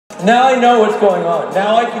Now I know what's going on.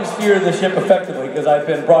 Now I can steer the ship effectively because I've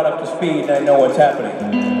been brought up to speed and I know what's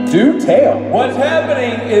happening. Do tell. What's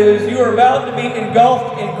happening is you are about to be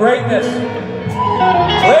engulfed in greatness. Ladies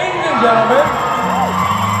and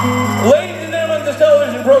gentlemen, this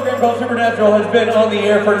television program called Supernatural has been on the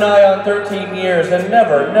air for nigh on 13 years, and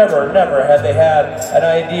never had they had an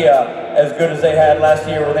idea as good as they had last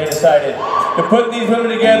year when they decided to put these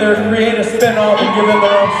women together, create a spin-off, and give them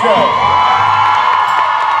their own show.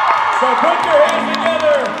 So put your hands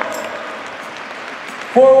together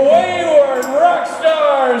for wayward rock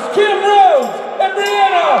stars Kim Rhodes and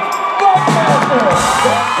Briana Buckmaster.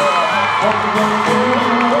 What you gonna do?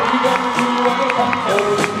 What you gonna do when it comes to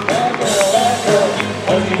bad girl, bad girl?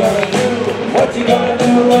 What you gonna do? What you gonna do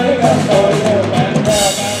when it comes to bad girl,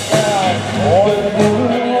 bad girl?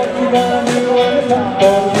 What you gonna do when it comes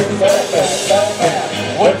to so bad?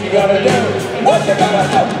 What you gonna do? What you gonna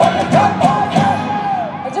do when it comes to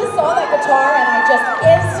I just saw that guitar and I just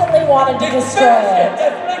instantly wanted to destroy it.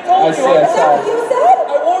 That's what I told you. Is that what you said?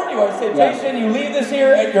 I warned you. I said, Jason, you leave this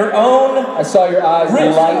here at your own I saw your eyes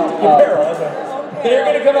risk. light Your up. peril. They're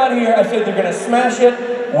going to come out here. I said they're going to smash it.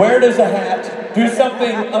 Wear it as a hat. Do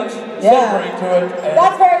something unsavory to it.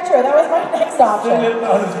 That's very true. That was my next option. Send it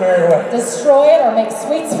on its merry way. Destroy it or make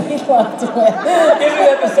sweet, sweet love to it. Isn't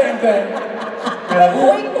that the same thing? Yeah.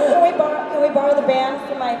 Can we borrow the band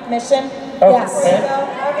for my mission? Oh, Yes. okay.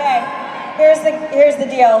 Okay, here's the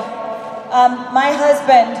deal. My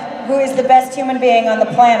husband, who is the best human being on the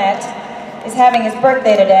planet, is having his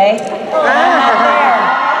birthday today. I'm not there.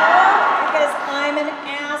 Because I'm an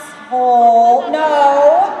asshole.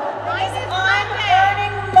 No. Because I'm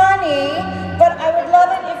earning money. But I would love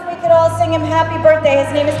it if we could all sing him happy birthday.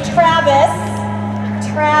 His name is Travis.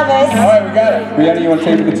 Travis. All right, we got it. Briana, you want to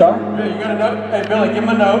take the guitar? Yeah, you got a note? Hey, Billy, give him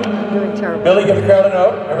a note. Billy, give the crowd a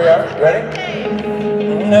note. Here we are. You ready? Here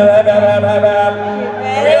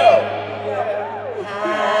we go.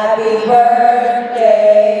 Happy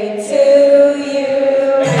birthday to you.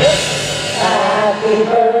 Happy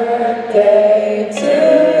birthday to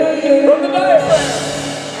you. From the diaphragm.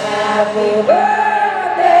 Happy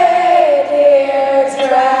birthday, dear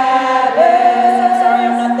Travis. I'm sorry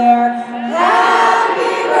I'm not there.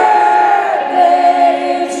 Happy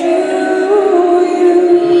birthday to you.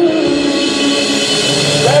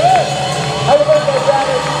 Travis. Happy birthday,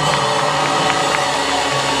 Travis.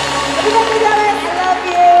 Happy birthday, Travis. I love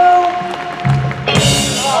you.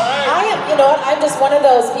 You know what? I'm just one of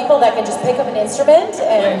those people that can just pick up an instrument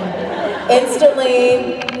and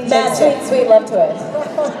instantly make sweet, sweet love to it.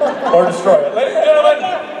 Or destroy it. Ladies and gentlemen,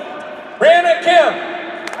 Briana, Kim.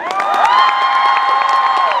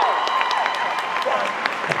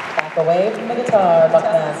 Back away from the guitar,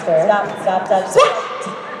 Buckmaster. Stop.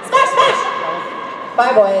 Smash!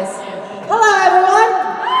 Bye, boys. Hello, everyone.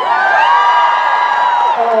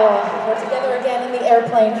 Oh, we're together again in the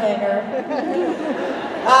airplane hangar.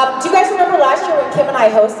 Do you guys remember last year when Kim and I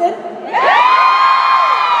hosted?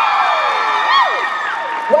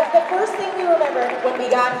 Well, the first thing we remembered when we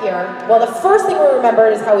got here, the first thing we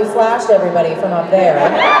remembered is how we flashed everybody from up there.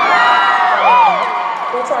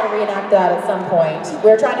 We'll try to reenact that at some point.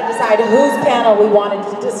 We were trying to decide whose panel we wanted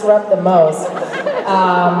to disrupt the most.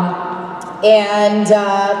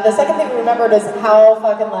 The second thing we remembered is how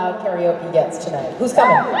fucking loud karaoke gets tonight. Who's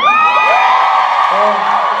coming? Right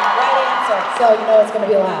answer. So you know it's going to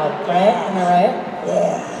be loud, right? Am I right?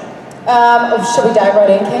 Yeah. Should we dive right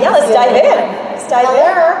in, Kim? Yeah, let's dive in. Hi.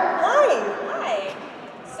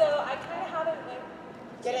 So I kind of have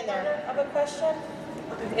Get in there. of a question.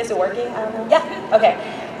 Is it working? I don't know. Yeah. Okay.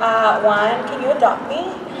 One, can you adopt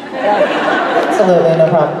me? Absolutely, no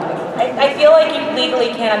problem. I feel like you legally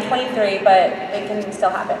can. I'm 23, but it can still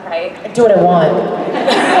happen, right? I do what I want.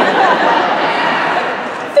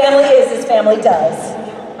 Family is as family does.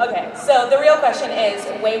 Okay, so the real question is,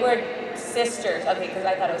 wayward sisters, okay, because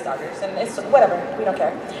I thought it was daughters, and it's whatever, we don't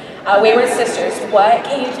care. Wayward sisters, what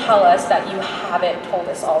can you tell us that you haven't told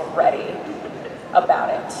us already about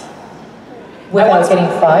it? Without getting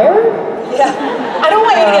fired? Yeah, I don't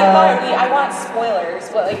want you to get fired. I want spoilers.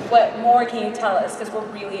 What more can you tell us? Because we're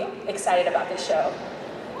really excited about this show.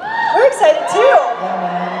 We're excited too. Yeah,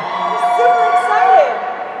 man. We're super excited.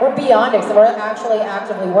 We're beyond excited. We're actually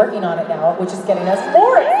actively working on it now, which is getting us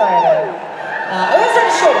more excited. I'm gonna start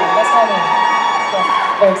shooting. That's what I mean. Yes,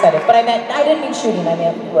 very excited. But I didn't mean shooting. I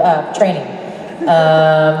meant training.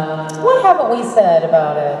 What haven't we said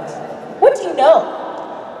about it? What do you know?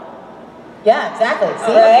 Yeah, exactly.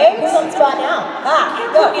 See? Right? Who's on the spot now? You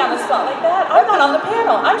can't put me on the spot like that. I'm not on the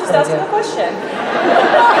panel. I'm just asking a question.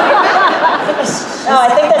 I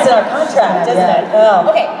think that's in our contract, isn't it? Oh.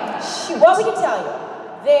 Okay, shoot. Well, we can tell you.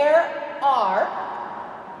 There are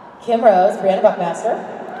Kim Rhodes, Briana Buckmaster,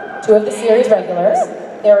 2 of the series regulars.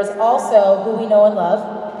 There is also, who we know and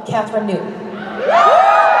love, Catherine Newton.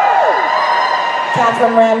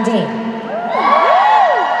 Catherine Ramdeen.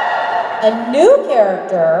 A new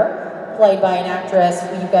character played by an actress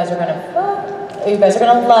who you guys are gonna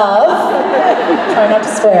love. Try not to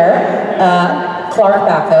swear. Clark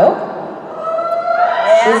Bacco.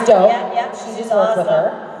 She's dope. Yeah, She just worked with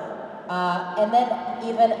her. And then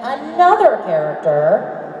even another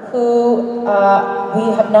character who we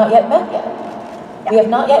have not yet met yet. We have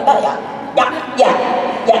not yet met yet.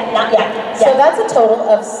 Not yet. So that's a total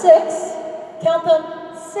of 6, count them,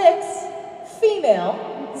 6 female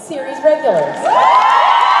series regulars.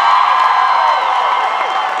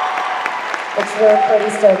 Which we're pretty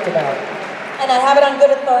stoked about. And I have it on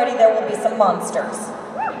good authority, there will be some monsters.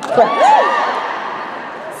 Correct.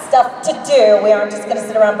 Stuff to do. We aren't just going to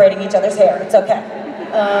sit around braiding each other's hair. It's okay.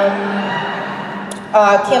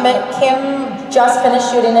 Kim just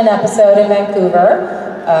finished shooting an episode in Vancouver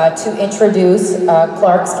to introduce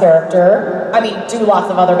Clark's character. I mean, do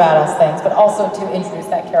lots of other badass things, but also to introduce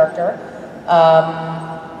that character.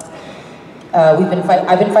 I've been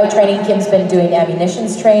fight training. Kim's been doing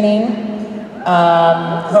ammunitions training.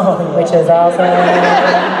 Which is awesome.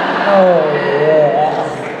 Oh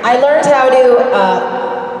yeah. I learned how to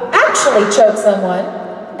actually choke someone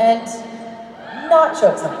and not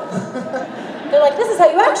choke someone. They're like, this is how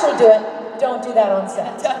you actually do it. Don't do that on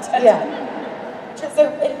set. Yeah. It's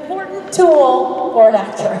an important tool for an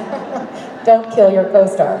actor. Don't kill your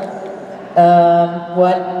co-star.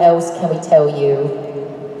 What else can we tell you?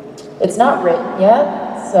 It's not written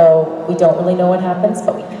yet, so we don't really know what happens,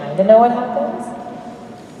 but we kind of know what happens.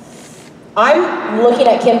 I'm looking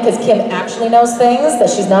at Kim because Kim actually knows things that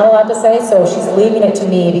she's not allowed to say, so she's leaving it to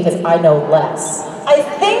me because I know less. I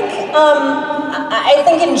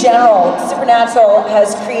think in general, Supernatural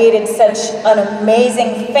has created such an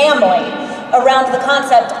amazing family around the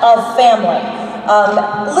concept of family.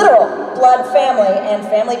 Literal blood family, and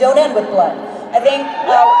family don't end with blood. I think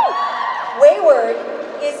Wayward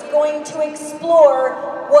is going to explore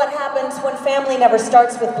what happens when family never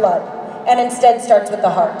starts with blood and instead starts with the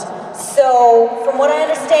heart. So, from what I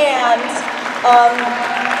understand,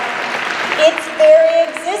 its very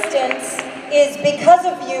existence is because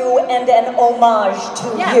of you and an homage to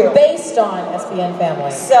you. Based on SPN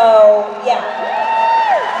Family. So, yeah.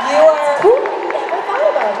 You are... Cool. I never thought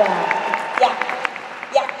about that. Yeah.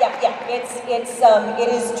 It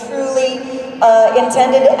is truly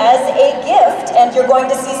intended as a gift, and you're going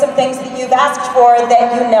to see some things that you've asked for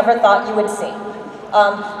that you never thought you would see.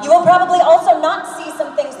 You will probably also not see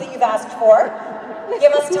some things that you've asked for.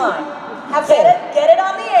 Give us time. Get it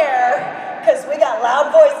on the air, because we got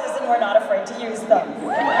loud voices and we're not afraid to use them.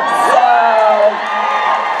 So,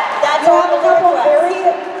 that's all a couple of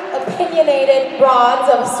very opinionated broads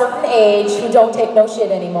of a certain age who don't take no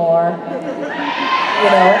shit anymore. You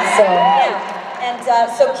know, so. Yeah, and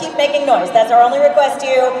so keep making noise. That's our only request to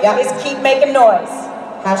you, is keep making noise.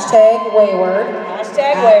 #Wayward.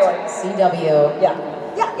 #Wayward. CW. Yeah.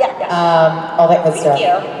 All that good stuff.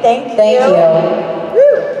 Thank you. Thank you.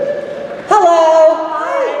 Woo. Hello.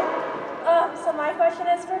 Hi. So my question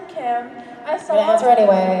is for Kim. I'm gonna answer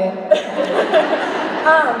anyway.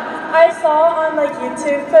 I saw on like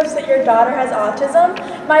YouTube clips that your daughter has autism.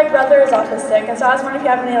 My brother is autistic, and so I was wondering if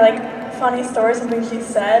you have any like funny stories, something she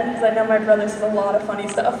said, because I know my brother says a lot of funny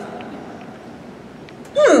stuff.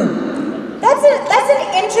 That's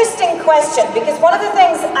an interesting question, because one of the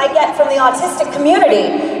things I get from the autistic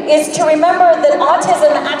community is to remember that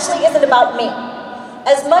autism actually isn't about me.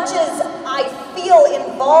 As much as I feel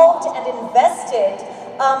involved and invested,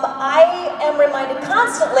 I am reminded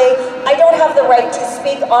constantly I don't have the right to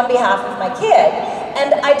speak on behalf of my kid.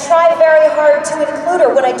 And I try very hard to include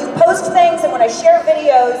her. When I do post things and when I share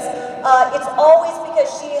videos, it's always because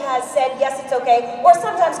she has said, yes, it's okay, or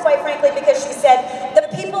sometimes, quite frankly, because she said, the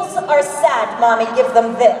peoples are sad, Mommy, give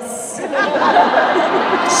them this. She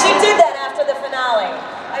did that after the finale.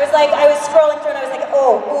 I was scrolling through and I was like,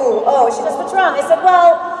 oh. She goes, what's wrong? I said,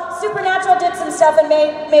 well, Supernatural did some stuff and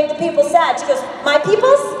made the people sad. She goes, my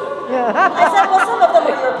peoples? I said, well, some of them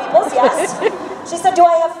are your peoples, yes. She said, do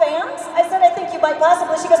I have fans? I said, I think you might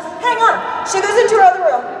possibly. She goes, hang on. She goes into her other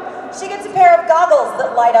room. She gets a pair of goggles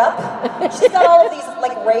that light up. She's got all of these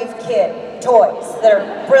like rave kid toys that are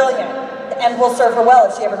brilliant and will serve her well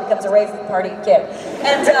if she ever becomes a rave party kid.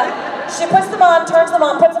 And she puts them on, turns them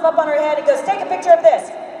on, puts them up on her head and goes, take a picture of this.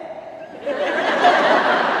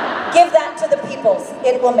 Give that to the peoples.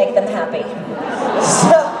 It will make them happy.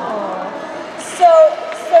 So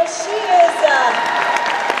she is,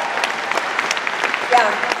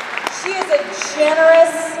 She is a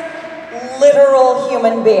generous, literal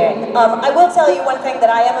human being. I will tell you one thing that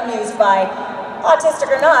I am amused by. Autistic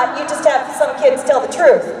or not, you just have some kids tell the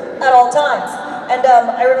truth at all times. And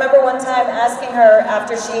I remember one time asking her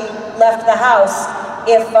after she left the house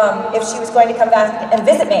if she was going to come back and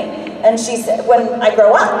visit me. And she said, when I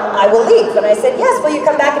grow up, I will leave. And I said, yes, will you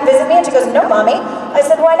come back and visit me? And she goes, no, Mommy. I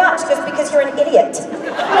said, why not? She goes, because you're an idiot.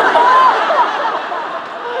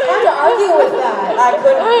 Hard to argue with that. I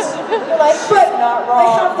couldn't. You're like, but not wrong.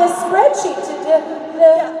 I have this spreadsheet to do.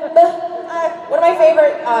 One of my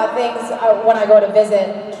favorite things when I go to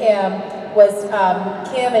visit Kim was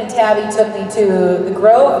Kim and Tabby took me to the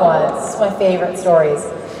Grove once. It's my favorite stories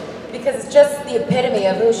because it's just the epitome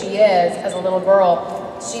of who she is as a little girl.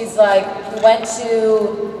 She's like, we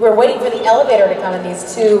were waiting for the elevator to come, and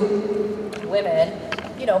these two women,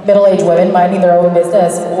 you know, middle-aged women minding their own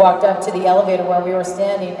business, walked up to the elevator where we were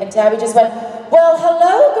standing, and Tabby just went, well,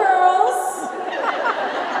 hello, girls.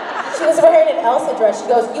 She was wearing an Elsa dress. She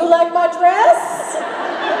goes, you like my dress?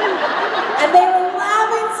 And they were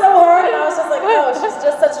laughing so hard, and I was just like, oh, she's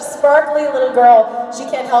just such a sparkly little girl. She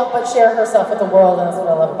can't help but share herself with the world, and that's what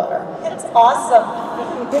I love about her. It's awesome.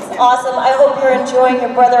 It's awesome. I hope you're enjoying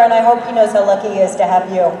your brother, and I hope he knows how lucky he is to have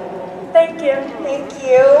you. Thank you. Thank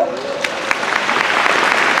you.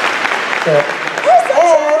 Sure.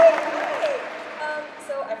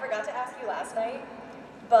 So I forgot to ask you last night,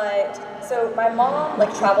 but so my mom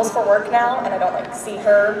like travels for work now, and I don't like see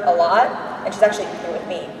her a lot, and she's actually here with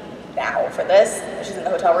me now for this. She's in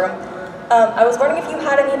the hotel room. I was wondering if you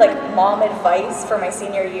had any like mom advice for my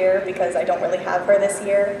senior year because I don't really have her this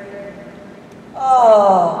year.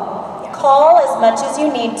 Oh, yeah. Call as much as you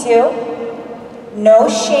need to. No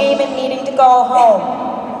shame in needing to go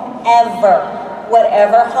home, ever.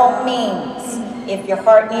 Whatever home means. If your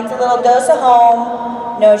heart needs a little dose of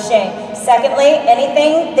home, no shame. Secondly,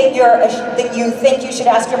 anything that you think you should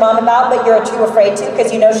ask your mom about but you're too afraid to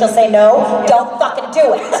because you know she'll say no, don't fucking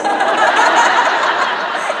do it.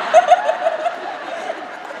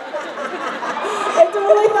 I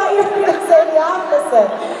totally thought you were going to say the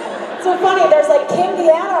opposite. So funny, there's like Kim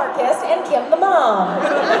the anarchist and Kim the mom.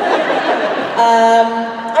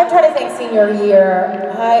 I'm trying to think senior year.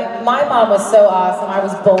 My mom was so awesome. I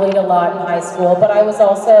was bullied a lot in high school, but I was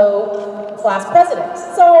also class president.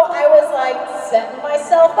 So I was like setting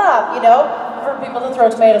myself up, you know, for people to throw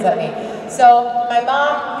tomatoes at me. So my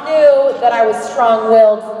mom knew that I was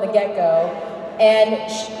strong-willed from the get-go. And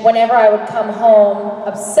whenever I would come home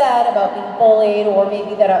upset about being bullied, or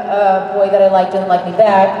maybe that a boy that I liked didn't like me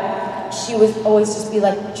back, she would always just be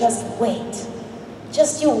like, just wait.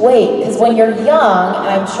 Just you wait. Because when you're young, and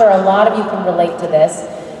I'm sure a lot of you can relate to this,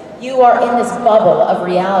 you are in this bubble of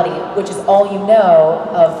reality, which is all you know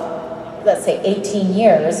of, let's say, 18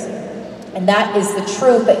 years. And that is the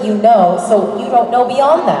truth that you know, so you don't know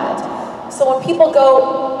beyond that. So when people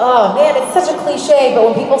go, oh man, it's such a cliche, but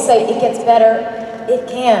when people say it gets better, it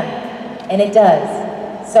can, and it does.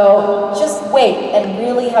 So just wait and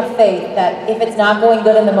really have faith that if it's not going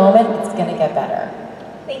good in the moment, it's gonna get better.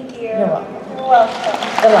 Thank you. You're welcome. You're welcome.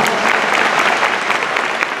 Good luck.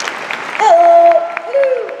 Hello.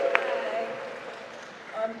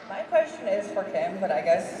 Hi. My question is for Kim, but I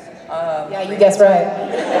guess... Yeah, you guessed right.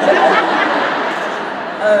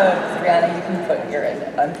 Briana, you can put your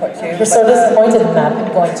input too. You're so disappointed in that.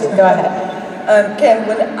 I'm going to. Go ahead. Kim,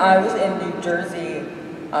 when I was in New Jersey,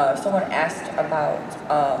 someone asked about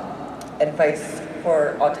advice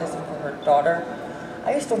for autism for her daughter.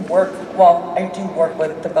 I used to work, well, I do work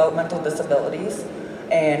with developmental disabilities,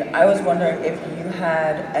 and I was wondering if you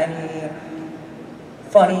had any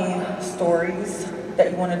funny stories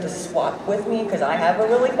that you wanted to swap with me, because I have a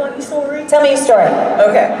really funny story. Tell me your story.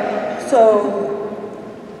 Okay, so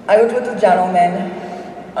I was with a gentleman,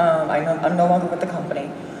 I'm no longer with the company,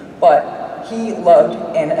 but he loved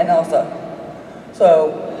Anna and Elsa.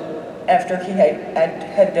 So after he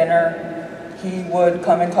had dinner, he would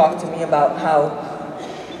come and talk to me about how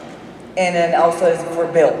Anna and Elsa is for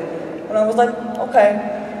Bill. And I was like, okay.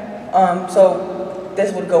 So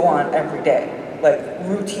this would go on every day, like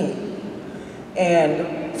routine.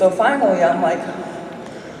 And so finally I'm like,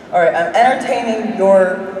 all right, I'm entertaining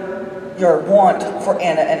your want for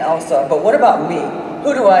Anna and Elsa, but what about me?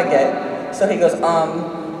 Who do I get? So he goes, I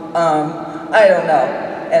don't know.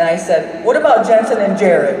 And I said, what about Jensen and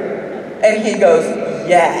Jared? And he goes,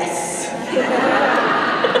 yes.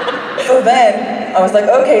 So then I was like,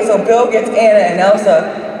 okay, so Bill gets Anna and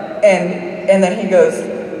Elsa, and then he goes,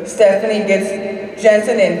 Stephanie gets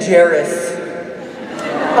Jensen and Jairus.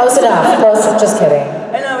 Close enough. Close. Just kidding.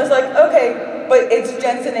 And I was like, okay, but it's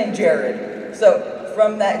Jensen and Jared. So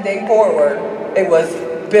from that day forward, it was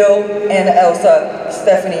Bill and Elsa,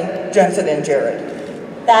 Stephanie, Jensen, and Jared.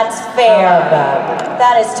 That's fair. I love that.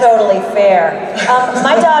 That is totally fair.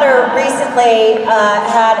 My daughter recently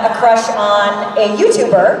had a crush on a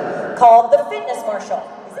YouTuber called The Fitness Marshal.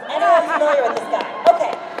 Is anyone familiar with this guy?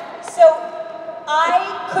 Okay, so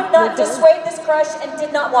I could not dissuade this crush and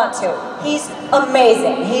did not want to. He's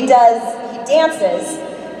amazing. He dances,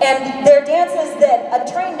 and they're dances that a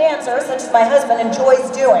trained dancer, such as my husband, enjoys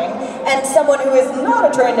doing, and someone who is not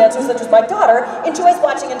a trained dancer, such as my daughter, enjoys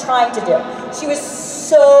watching and trying to do. She was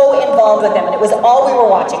so involved with him, and it was all we were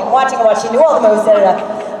watching, and watching. She knew all the moves,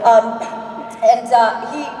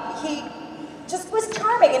 he just was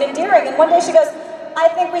charming and endearing, and one day she goes, I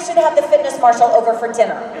think we should have the Fitness Marshal over for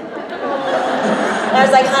dinner. And I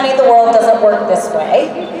was like, honey, the world doesn't work this way.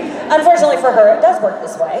 Unfortunately for her, it does work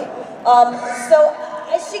this way. So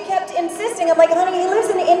she kept insisting. I'm like, honey, he lives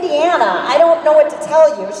in Indiana. I don't know what to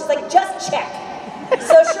tell you. She's like, just check.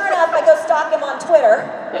 So sure enough, I go stalk him on Twitter.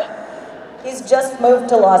 He's just moved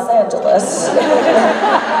to Los Angeles.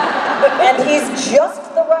 And he's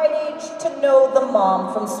just the right age to know the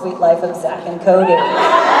mom from Sweet Life of Zach and Cody.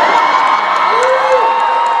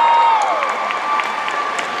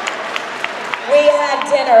 We had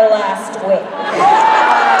dinner last week.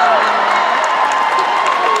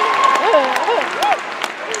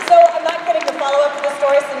 So I'm not kidding, the follow-up to the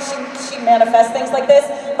story, since she manifests things like this,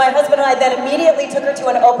 my husband and I then immediately took her to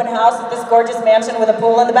an open house at this gorgeous mansion with a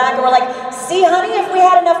pool in the back, and we're like, see honey, if we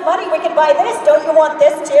had enough money, we could buy this. Don't you want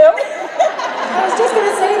this too? I was just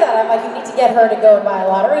gonna say that. I'm like, you need to get her to go and buy a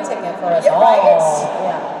lottery ticket for us all. Right?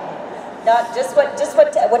 Yeah. Not just what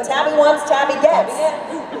Tabby wants, Tabby gets.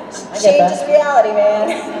 Changes reality,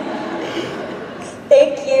 man.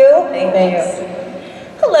 Thank you. Thanks.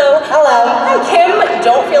 Hello. Hi, Kim.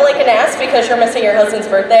 Don't feel like an ass because you're missing your husband's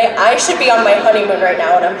birthday. I should be on my honeymoon right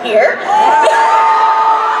now, and I'm here.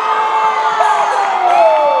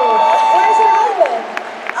 Where's your husband?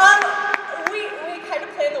 We kind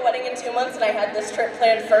of planned the wedding in 2 months, and I had this trip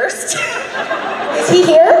planned first. Is he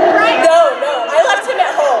here? No. I left him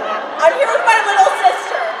at home. I'm here with my little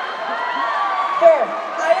sister. Here.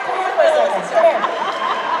 I am here with my little sister. Come here.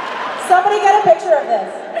 Somebody get a picture of this.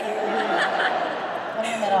 I'm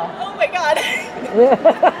in the middle. Oh my God. We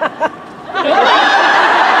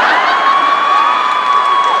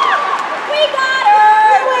got her!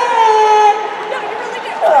 No, you really do.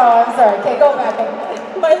 Oh, I'm sorry. Okay, go back.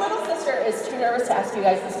 My little sister is too nervous to ask you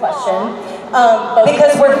guys this question.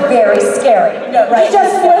 Because we're very scary. No, right? You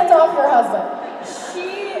just flipped off your husband.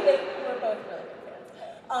 We're both really big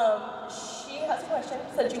fans. She has a question,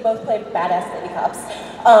 since you both play badass lady cops.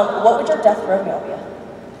 What would your death row meal be?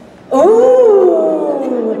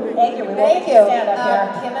 Ooh. Thank you. Thank you. Stand up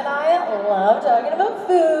here. Kim and I love talking about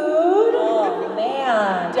food. Oh,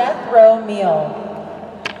 man. Death row meal.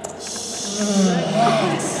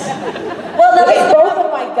 Well, no, Okay, both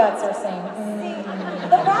of my guts are saying.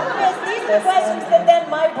 the problem is these are questions that then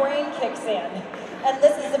my brain kicks in. And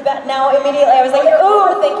this is about, now immediately I was like, You're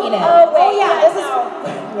ooh. overthinking it. Oh, wait, yeah, this is.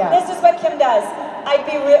 Yeah. This is what Kim does. I'd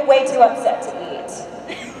be way too upset to eat.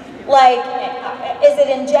 Like, is it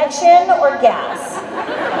injection or gas?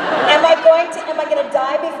 Am I gonna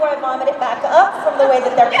die before I vomit it back up from the way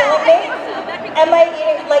that they're killing me? Am I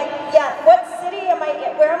eating, like, yeah, what city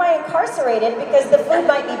where am I incarcerated? Because the food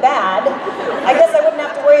might be bad. I guess I wouldn't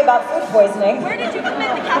have to worry about food poisoning. Where did you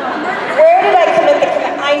commit the capital murder? Where did I commit the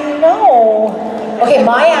I know. Okay,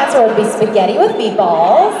 my answer would be spaghetti with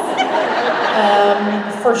meatballs.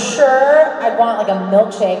 For sure, I'd want like a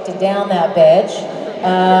milkshake to down that bitch.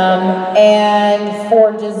 And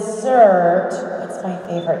for dessert, what's my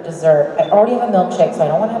favorite dessert? I already have a milkshake, so I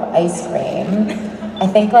don't want to have ice cream. I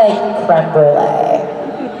think like creme brulee.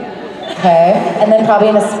 Okay, and then probably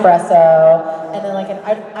an espresso, and then like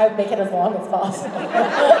I would make it as long as possible.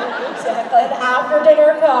 An after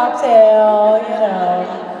dinner cocktail, you know.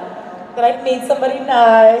 Then I'd meet somebody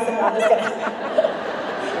nice, and I'm just gonna.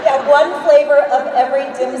 Yeah, one flavor of every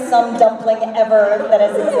dim sum dumpling ever that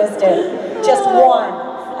has existed. Just one.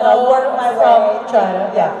 And I'll work my way. From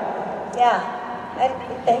China, yeah. Yeah.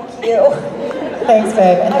 Thank you. Thanks,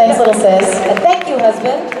 babe. And thanks, little sis. And thank you,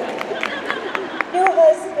 husband. New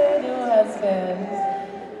husband. New husband.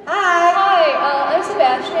 Hi, I'm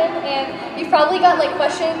Sebastian, and you've probably got like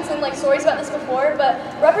questions and like stories about this before, but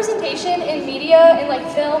representation in media and like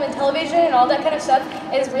film and television and all that kind of stuff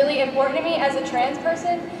is really important to me as a trans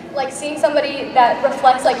person. Like seeing somebody that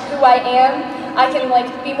reflects like who I am, I can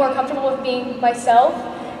like be more comfortable with being myself,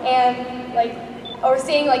 and like, or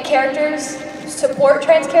seeing like characters support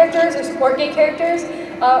trans characters or support gay characters.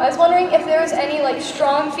 I was wondering if there was any like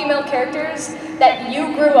strong female characters that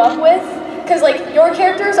you grew up with because like your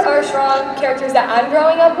characters are strong characters that I'm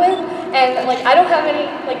growing up with, and like I don't have any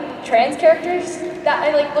like trans characters that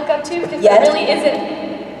I like look up to because there really isn't.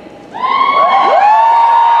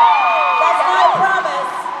 That's my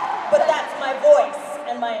promise, but that's my voice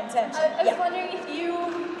and my intention. I was wondering if you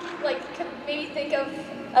like could maybe think of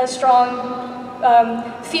a strong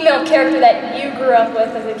female character that you grew up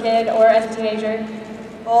with as a kid or as a teenager.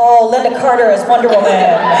 Oh, Linda Carter as Wonder Woman. And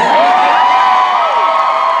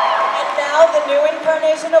now the new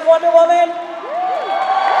incarnation of Wonder Woman.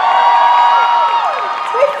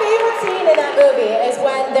 My favorite scene in that movie is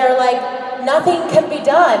when they're like, nothing can be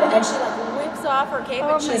done, and she like whips off her cape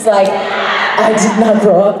and she's like, I did not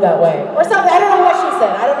grow up that way. Or something, I don't know what she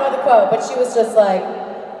said, I don't know the quote, but she was just like,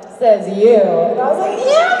 says you. And I was like,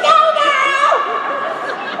 you go girl!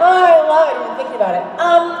 Oh, I love it, even thinking about it.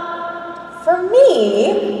 For me,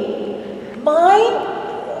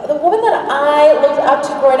 the woman that I looked up to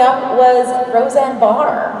growing up was Roseanne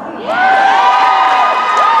Barr.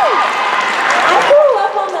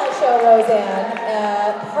 Roseanne,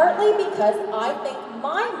 partly because I think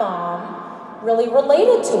my mom really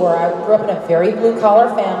related to her. I grew up in a very blue-collar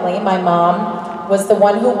family. My mom was the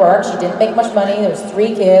one who worked. She didn't make much money. There was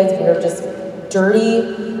 3 kids. We were just dirty,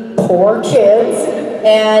 poor kids.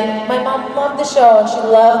 And my mom loved the show, and she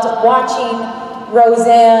loved watching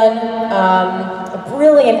Roseanne, a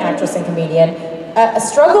brilliant actress and comedian,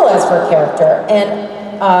 struggle as her character. And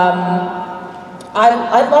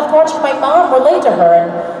I loved watching my mom relate to her,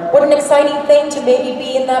 and what an exciting thing to maybe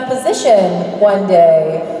be in that position one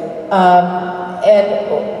day.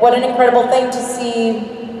 And what an incredible thing to see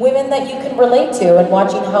women that you can relate to, and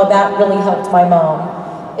watching how that really helped my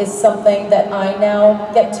mom is something that I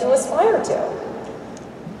now get to aspire to.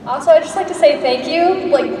 Also, I'd just like to say thank you.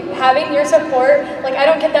 Like, having your support, like, I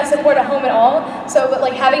don't get that support at home at all. So, but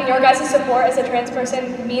like, having your guys' support as a trans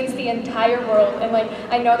person means the entire world. And like,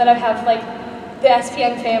 I know that I have like the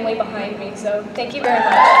SPN family behind me. So, thank you very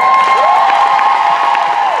much.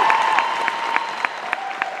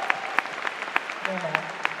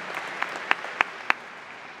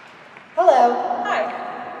 Hello. Hi.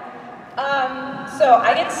 So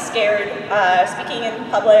I get scared speaking in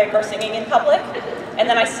public or singing in public, and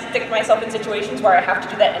then I stick myself in situations where I have to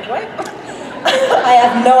do that anyway. I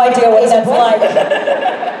have no idea what that's like.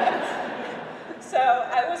 So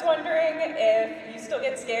I was wondering if you still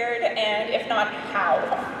get scared, and if not, how?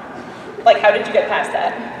 Like, how did you get past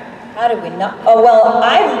that? How did we not? Oh, well,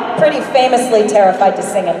 I'm pretty famously terrified to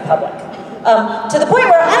sing in public. To the point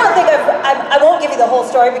where I don't think I won't give you the whole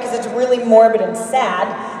story because it's really morbid and sad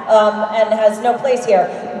and has no place here.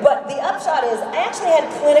 But the upshot is I actually had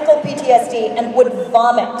clinical PTSD and would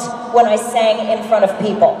vomit when I sang in front of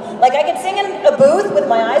people. Like, I could sing in a booth with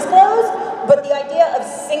my eyes closed, but the idea of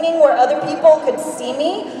singing where other people could see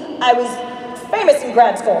me, I was famous in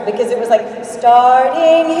grad school because it was like,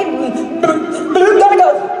 starting, gotta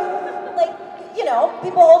go. Like, you know,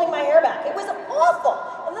 people holding my hair back. It was awful.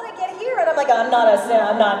 And then I get here and I'm like, I'm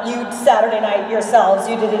not you Saturday night yourselves,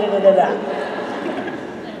 you da-da-da-da-da.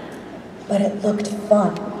 But it looked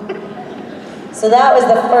fun. So that was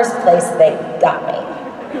the first place they got me.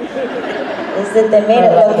 Is that they made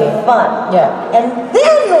it look fun. Yeah. And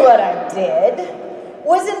then what I did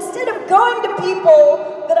was, instead of going to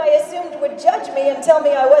people that I assumed would judge me and tell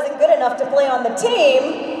me I wasn't good enough to play on the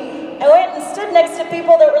team, I went and stood next to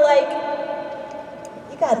people that were like,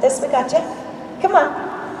 you got this, we got you. Come on.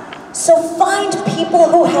 So find people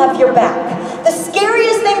who have your back. The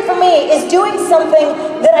scariest thing for me is doing something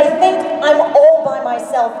that I think I'm all by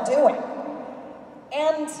myself doing.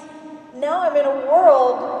 And now I'm in a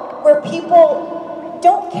world where people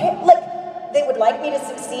don't care, like, they would like me to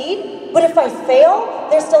succeed, but if I fail,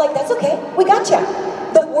 they're still like, that's okay, we got you.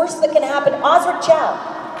 The worst that can happen, Osric Chow,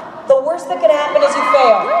 the worst that can happen is you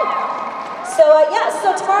fail. So yeah,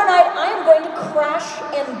 so tomorrow night I am going to crash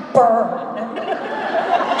and burn.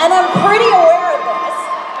 And I'm pretty aware of this.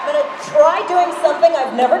 I'm gonna try doing something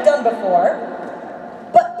I've never done before,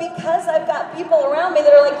 but because I've got people around me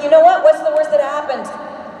that are like, you know what, what's the worst that happened?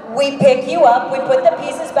 We pick you up, we put the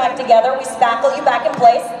pieces back together, we spackle you back in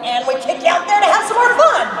place, and we kick you out there to have some more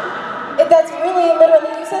fun. That's really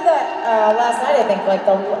literally, you said that last night, I think, like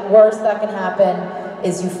the worst that can happen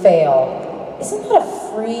is you fail. Isn't that a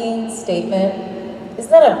freeing statement?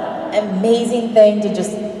 Isn't that an amazing thing to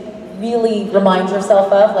just really remind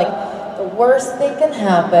yourself of? Like, the worst that can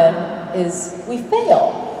happen is we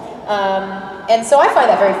fail. And so I find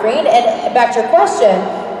that very freeing. And back to your question,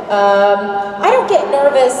 I don't get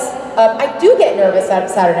nervous. I do get nervous at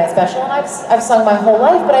Saturday Night Special, and I've sung my whole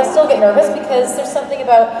life, but I still get nervous because there's something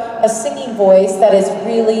about a singing voice that is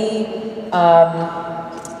really,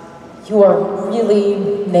 you are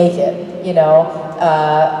really naked, you know,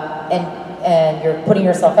 and you're putting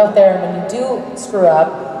yourself out there, and when you do screw up,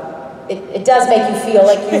 it does make you feel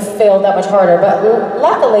like you've failed that much harder. But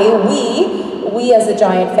luckily, we as a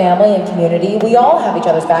giant family and community, we all have each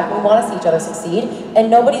other's back. We want to see each other succeed, and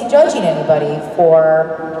nobody's judging anybody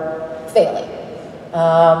for failing.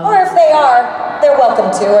 Or if they are, they're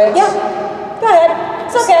welcome to it. Yeah. Go ahead.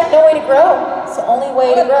 It's okay. No way to grow. It's the only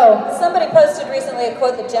way to grow. Somebody posted recently a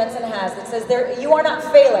quote that Jensen has that says, "You are not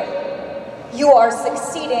failing. You are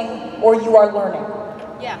succeeding, or you are learning."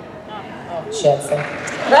 Yeah. Oh, Jensen.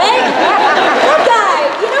 Right? That guy,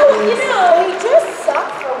 you know, He just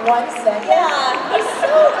sucked for 1 second. yeah, he's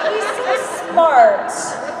so smart.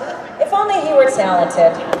 If only he were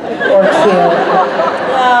talented. Or cute.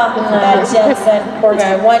 Yeah, that Jensen. Poor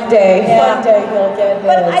guy. One day Yeah. he'll get his.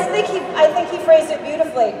 But I think he phrased it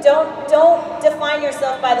beautifully. Don't define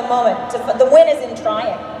yourself by the moment. The win is in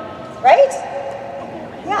trying, right?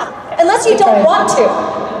 Yeah. Unless you don't want to,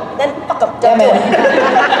 then fuck 'em. Don't do it.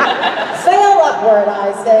 Sail upward,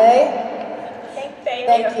 I say.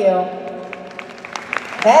 Thank you.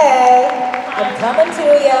 Hey, I'm coming to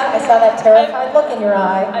you. I saw that terrified look in your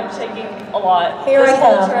eye. I'm shaking a lot. Here this I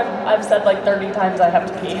whole come. trip, I've said like 30 times I have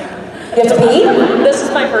to pee. You have to pee? This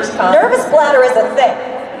is my first con. Nervous bladder is a thing.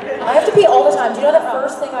 I have to pee all the time. Do you know the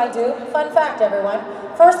first thing I do? Fun fact, everyone.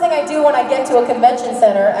 First thing I do when I get to a convention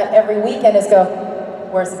center at every weekend is go,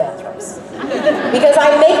 where's the bathrooms? Because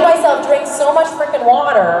I make myself drink so much freaking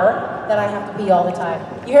water that I have to pee all the time.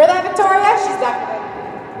 You hear that, Victoria? She's got.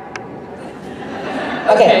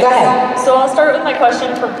 Okay, go ahead. So I'll start with my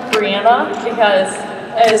question for Briana because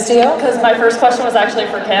my first question was actually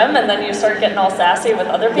for Kim, and then you started getting all sassy with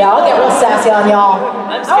other people. Yeah, I'll get real sassy on y'all. I'm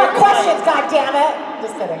I scared want to questions, fight. goddammit.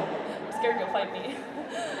 Just kidding. I'm scared you'll fight me.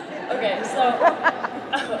 Okay, so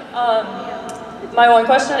my one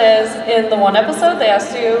question is, in the one episode, they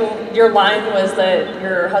asked you, your line was that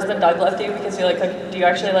your husband Doug left you because you do you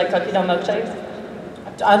actually like cookie dough milkshakes?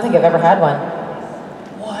 I don't think I've ever had one.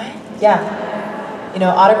 What? Yeah. You know,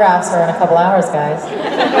 autographs are in a couple hours, guys.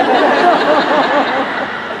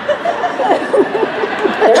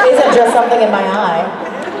 There isn't just something in my eye.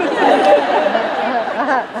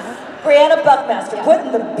 Briana Buckmaster,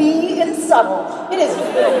 putting the B in subtle. It is.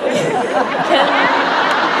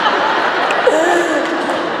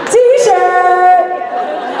 T-shirt!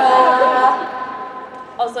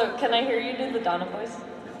 Also, can I hear you do the Donna voice?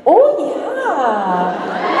 Oh, yeah.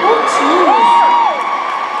 Oh, jeez.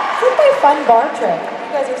 It's like my fun bar trick.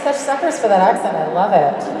 You guys are such suckers for that accent. I love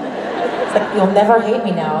it. It's like, you'll never hate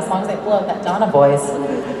me now as long as I pull out that Donna voice.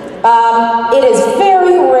 It is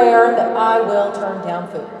very rare that I will turn down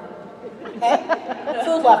food. Okay?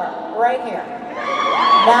 Food lover, right here.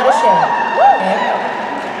 Not ashamed. Okay?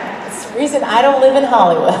 It's the reason I don't live in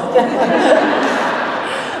Hollywood.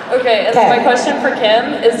 Okay, and then my question for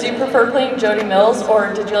Kim is, do you prefer playing Jody Mills,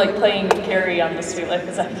 or did you like playing Carrie on The Sweet Life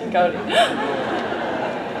of Zack and Cody?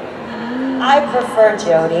 I prefer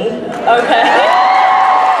Jody. Okay.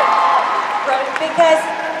 Because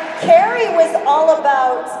Carrie was all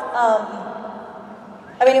about,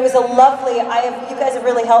 I mean, it was a lovely, you guys have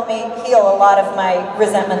really helped me heal a lot of my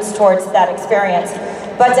resentments towards that experience.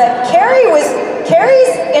 But Carrie's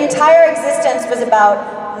entire existence was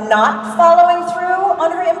about not following through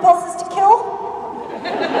on her impulses to kill.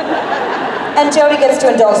 And Jody gets to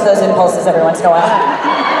indulge those impulses every once in a while.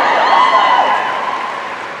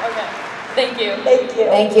 Okay, thank you. Thank you.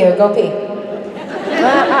 Thank you. Go pee.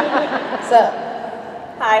 What's up?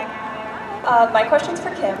 Hi. My question's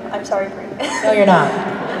for Kim. I'm sorry, Brie. No, you're not.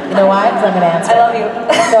 You know why? Because I'm going to answer I love you.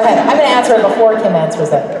 Go ahead. I'm going to answer it before Kim answers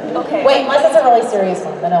it. Okay. Wait, unless it's a really serious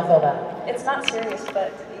one, then I'll feel bad. It's not serious,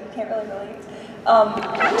 but you can't really relate. What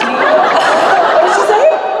did she say?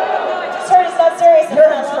 I just heard it's not serious.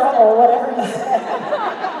 You're in trouble, whatever you said.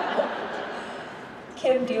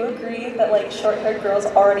 Kim, do you agree that like short-haired girls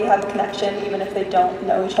already have a connection even if they don't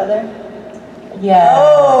know each other? Yeah.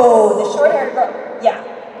 Oh, the short-haired girl. Yeah.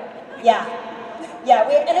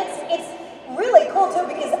 And it's really cool too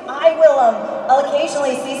because I'll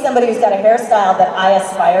occasionally see somebody who's got a hairstyle that I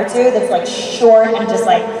aspire to that's like short and just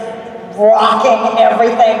like rocking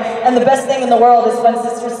everything. And the best thing in the world is when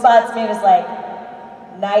sister spots me and is like,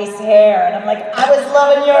 nice hair. And I'm like, I was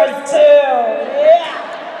loving yours too. Yeah.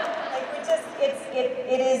 Like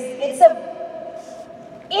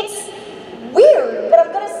it's weird, but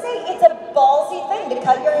I'm gonna say it's a ballsy thing to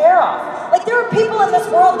cut your hair off. Like there are people in this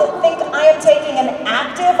world that think I am taking an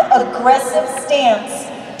active, aggressive stance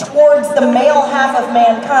towards the male half of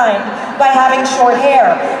mankind by having short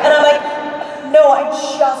hair. And I'm like, no, I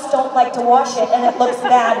just don't like to wash it and it looks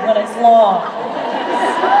bad when it's long.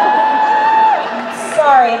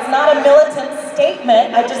 sorry, it's not a militant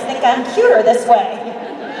statement. I just think I'm cuter this way.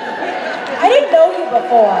 I didn't know you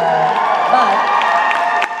before, but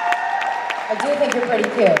I do think you're pretty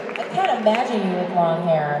cute. I can't imagine you with long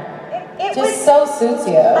hair. It just so suits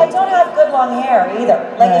you. I don't have good long hair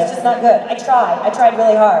either. Like, it's just not good. I tried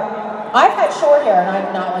really hard. I've had short hair and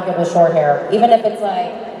I'm not like good with short hair. Even if it's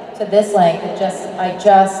like to this length, I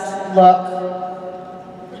just look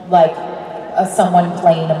like someone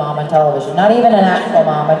playing a mom on television. Not even an actual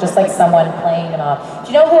mom, but just like someone playing a mom.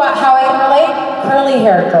 Do you know how I can relate?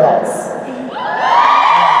 Curly-haired girls.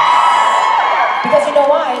 Because you know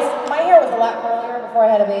why? My hair was a lot curlier before I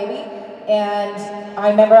had a baby, and I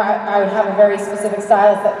remember I would have a very specific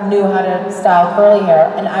stylist that knew how to style curly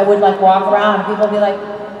hair, and I would like walk around and people would be like,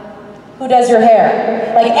 who does your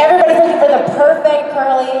hair? Like everybody's looking for the perfect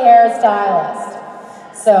curly hair stylist.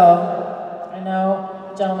 So, I know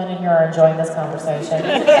gentlemen in here are enjoying this conversation.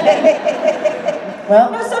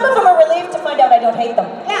 Well, no, some of them are relieved to find out I don't hate them.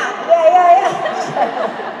 Yeah.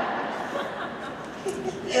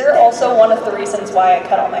 You're also one of the reasons why I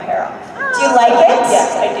cut all my hair off. Do you like it?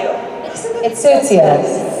 Yes, I do. it suits you.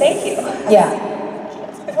 Thank you. Yeah.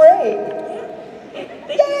 Great.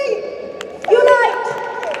 Yay! Unite!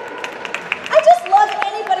 I just love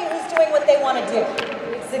anybody who's doing what they want to do.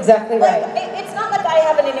 That's exactly right. Like, it's not like I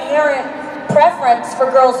have an inherent preference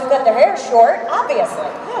for girls who cut their hair short, obviously.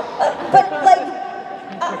 But like,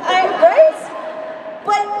 right?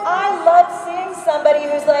 But I love seeing somebody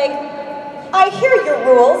who's like, I hear your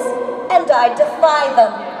rules and I defy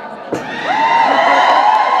them.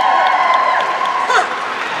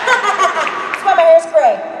 That's why my hair's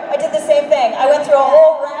gray. I did the same thing. I went through a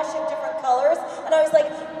whole rash of different colors and I was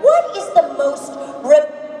like, what is the most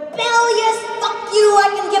rebellious fuck you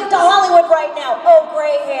I can give to Hollywood right now? Oh,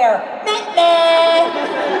 gray hair. Meh.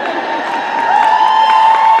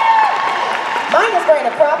 Mine is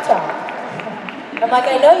wearing a crop top. I'm like,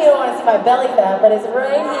 I know you don't want to see my belly fat, but it's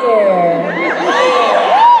right here.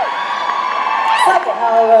 Suck it,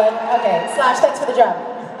 Hollywood. Okay, Slash, thanks for the job.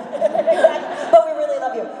 But we really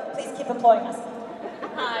love you. Please keep employing us.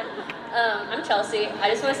 Hi, I'm Chelsea.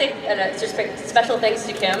 I just want to say just special thanks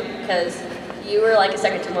to Kim, because you were like a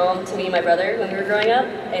second to mom to me and my brother when we were growing up,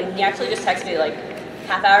 and he actually just texted me like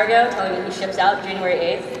half hour ago telling me he ships out January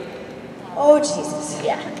 8th. Oh, Jesus.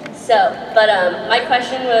 Yeah. So, but my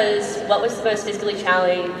question was, what was the most physically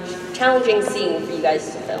challenging scene for you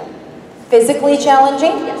guys to film? Physically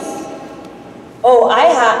challenging? Yes. Oh, I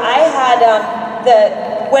had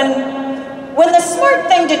when the smart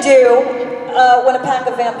thing to do when a pack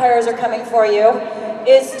of vampires are coming for you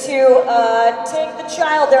is to take the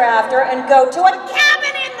child they're after and go to a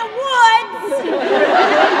cabin in the woods.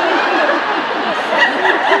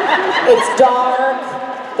 It's dark.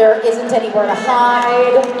 There isn't anywhere to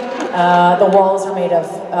hide. The walls are made of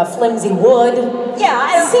flimsy wood.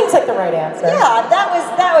 Yeah, seems like the right answer. Yeah, that was.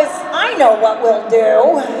 I know what we'll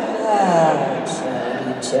do.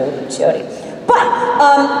 Jody. But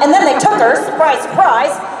and then they took her. Surprise,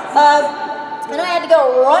 surprise. And I had to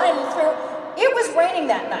go running through. It was raining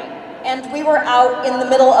that night, and we were out in the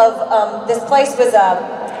middle of this place was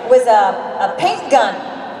a paint gun.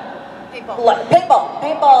 Paintball.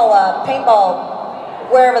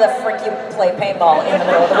 Wherever the frick you play paintball in the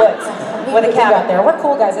middle of the woods with a cabin. There, we're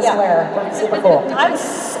cool guys. I swear, we're super cool.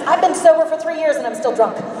 I've been sober for 3 years and I'm still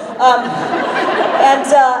drunk. And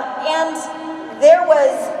there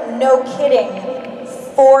was, no kidding,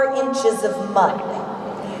 4 inches of mud.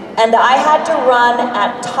 And I had to run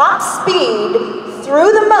at top speed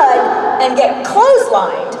through the mud and get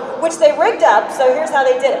clotheslined, which they rigged up. So here's how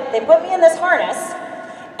they did it. They put me in this harness,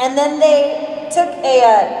 and then they took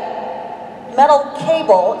a metal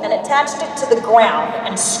cable and attached it to the ground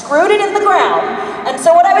and screwed it in the ground. And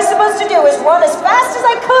so what I was supposed to do was run as fast as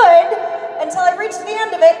I could until I reached the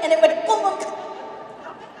end of it, and it would pull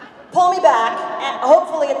me back, and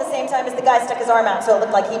hopefully at the same time as the guy stuck his arm out so it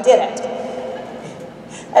looked like he did it.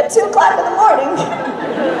 At 2 o'clock in the morning,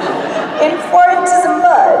 in 4 inches of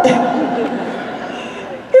mud.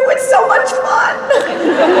 It was so much fun.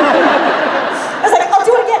 I was like, I'll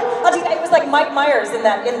do it again. It was like Mike Myers in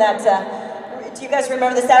that do you guys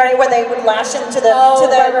remember the Saturday where they would lash him to the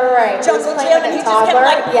right. jungle gym and he just kept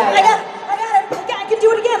like, I got it, I can do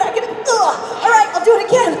it again, all right, I'll do it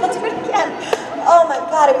again. Oh my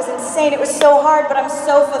God, it was insane. It was so hard, but I'm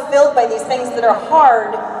so fulfilled by these things that are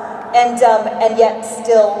hard and yet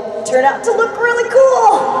still turn out to look really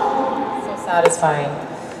cool. So satisfying.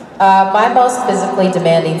 My most physically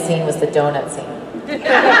demanding scene was the donut scene.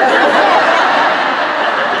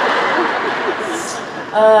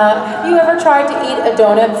 Have you ever tried to eat a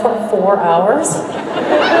donut for 4 hours?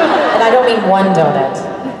 And I don't mean one donut.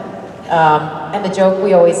 And the joke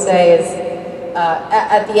we always say is,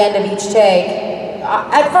 at the end of each take,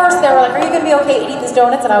 at first they were like, are you going to be okay eating these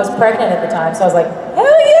donuts? And I was pregnant at the time, so I was like,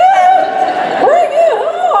 hell yeah! Bring it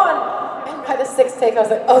on! And by the 6th take, I was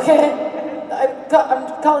like, okay,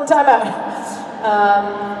 I'm calling timeout.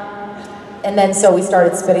 And then so we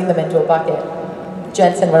started spitting them into a bucket.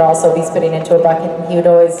 Jensen would also be spitting into a bucket, and he would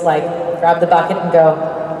always like grab the bucket and go,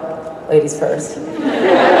 ladies first.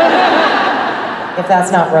 If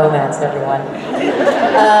that's not romance, everyone.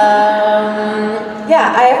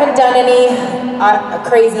 Yeah, I haven't done any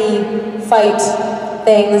crazy fight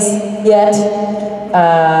things yet.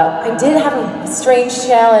 I did have a strange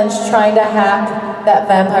challenge trying to hack that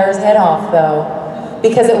vampire's head off, though,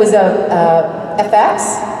 because it was a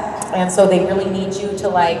FX, and so they really need you to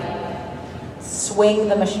like swing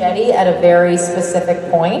the machete at a very specific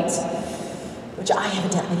point, which I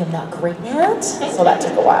evidently am not great at, so that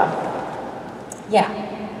took a while. Yeah.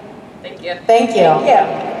 Thank you. Thank you. Thank you.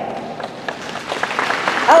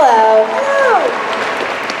 Hello. Hello.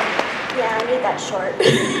 Yeah, I made that short.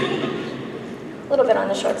 A little bit on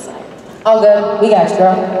the short side. All good. We got you,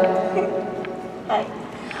 girl. Hi.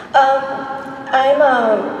 I'm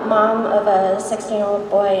a mom of a 16-year-old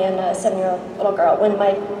boy and a 7-year-old little girl. When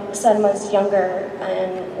my son was younger,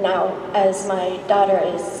 and now as my daughter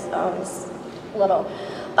is little,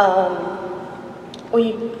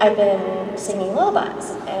 I've been singing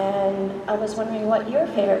lullabies, and I was wondering what your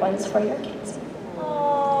favorite ones for your kids.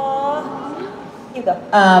 Aww. You go.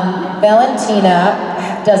 Valentina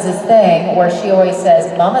does this thing where she always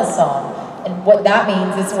says Mama's song. And what that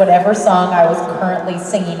means is whatever song I was currently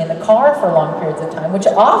singing in the car for long periods of time, which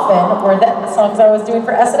often were the songs I was doing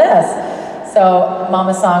for SNS. So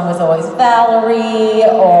Mama's song was always Valerie,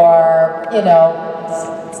 or, you know,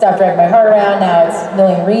 Stop Dragging My Heart Around, now it's A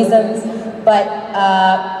Million Reasons. But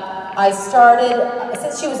I started,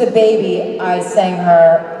 since she was a baby, I sang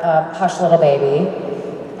her Hush Little Baby.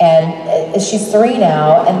 And she's 3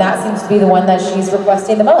 now, and that seems to be the one that she's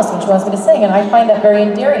requesting the most when she wants me to sing. And I find that very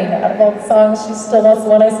endearing. Out of all the songs, she still wants the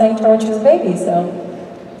one I sang to her when she was a baby. So,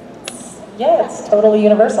 yeah, it's totally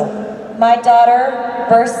universal. My daughter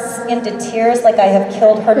bursts into tears like I have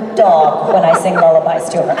killed her dog when I sing lullabies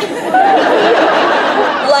to her.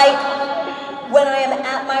 Like, when I am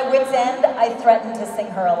at my wit's end, I threaten to sing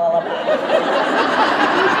her a lullaby.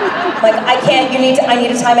 Like, I need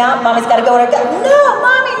a timeout, Mommy's gotta go to her. No,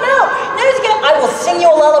 Mommy, no! I will sing you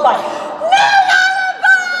a lullaby. No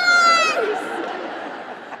lullabies!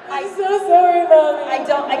 I'm so sorry, Mommy.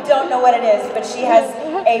 I don't know what it is, but she has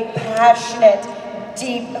a passionate,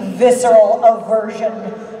 deep, visceral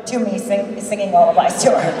aversion to me singing lullabies to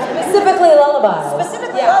her. Specifically lullabies.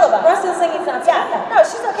 Specifically lullabies. The rest of the singing's not so bad. No,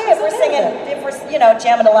 she's okay if we're singing, if we're, you know,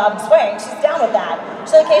 jamming it loud and swing. She's down with that.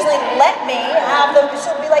 She'll occasionally let me have them.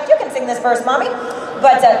 She'll be like, you can sing this verse, Mommy.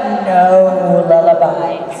 But no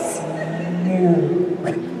lullabies. No.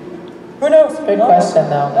 Who knows? Good question,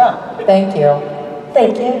 though. Yeah. Thank you.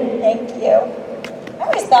 Thank you. Thank you. I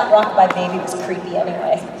always thought Rockabye Baby was creepy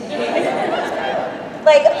anyway.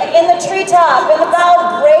 Like, in the treetop, and the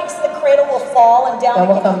bough breaks, the cradle will fall, and down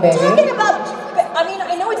will come baby. Talking about, I mean,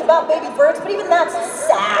 I know it's about baby birds, but even that's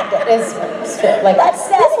sad. It is like, that's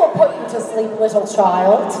sad. This will put you to sleep, little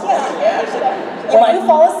child. Yeah. When you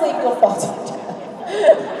fall asleep, you'll fall to death.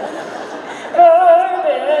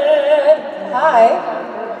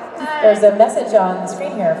 Hi. There's a message on the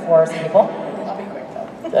screen here for some people.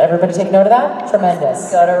 Did everybody take note of that?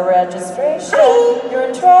 Tremendous. Got a registration. You're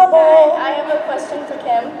in trouble. I have a question for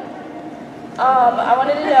Kim. I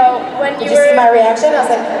wanted to know when Did you see my reaction? I was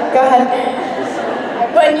like, go ahead.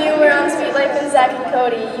 When you were on Sweet Life and Zack and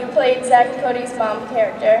Cody, you played Zack and Cody's mom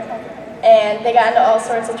character, and they got into all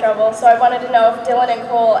sorts of trouble. So I wanted to know if Dylan and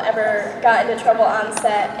Cole ever got into trouble on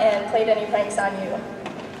set and played any pranks on you.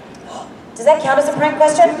 Does that count as a prank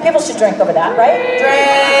question? People should drink over that, right? Drink!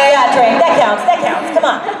 Yeah, drink. That counts. Come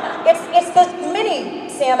on. It's the mini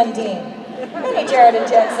Sam and Dean. Mini Jared and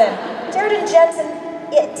Jensen. Jared and Jensen,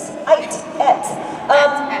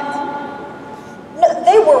 no,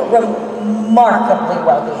 they were remarkably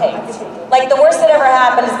well behaved. Like, the worst that ever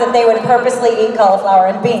happened is that they would purposely eat cauliflower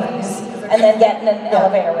and beans and then get in an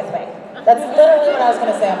elevator with me. That's literally what I was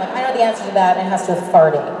going to say. I'm like, I know the answer to that, and it has to do with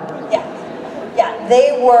farting. Yeah,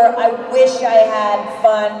 they were, I wish I had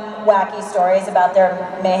fun, wacky stories about their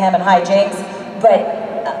mayhem and hijinks, but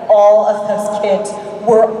all of those kids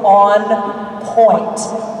were on point.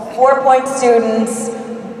 4-point students,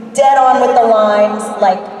 dead on with the lines,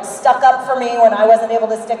 like stuck up for me when I wasn't able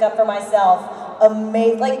to stick up for myself.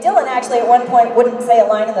 amazing. Like Dylan actually at one point wouldn't say a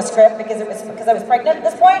line in the script because I was pregnant at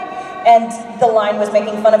this point, and the line was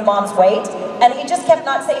making fun of mom's weight, and he just kept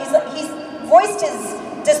not saying. He's voiced his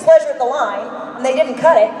displeasure at the line, and they didn't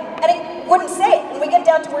cut it, and he wouldn't say it. And we get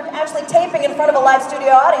down to we're actually taping in front of a live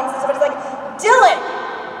studio audience, and somebody's like, Dylan,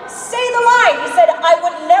 say the line. He said, I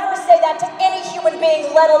would never say that to any human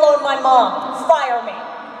being, let alone my mom. Fire me.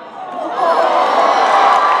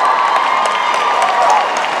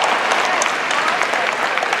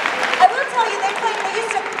 I will tell you,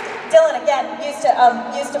 Dylan again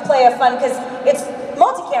used to play a fun, because it's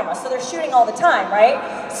multi-camera, so they're shooting all the time, right?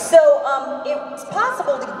 So it's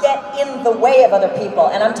possible to get in the way of other people,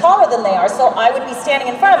 and I'm taller than they are, so I would be standing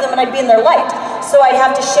in front of them and I'd be in their light. So I'd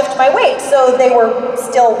have to shift my weight so they were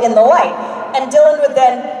still in the light. And Dylan would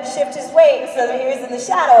then shift his weight so that he was in the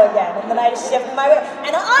shadow again, and then I'd shift my weight,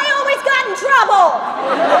 and I always got in trouble!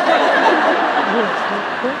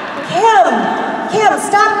 Kim,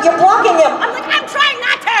 stop, you're blocking him. I'm like, I'm trying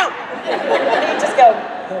not to! And he'd just go.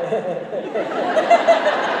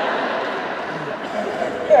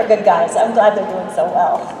 You're good guys. I'm glad they're doing so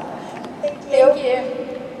well. Thank you. Thank you.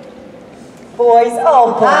 Boys,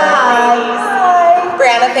 oh boys. Hi.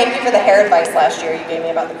 Brianna, thank you for the hair advice last year you gave me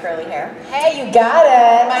about the curly hair. Hey, you got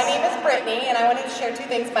it. My name is Brittany, and I wanted to share two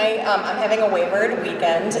things. I'm having a wayward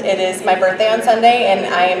weekend. It is my birthday on Sunday, and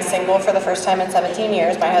I am single for the first time in 17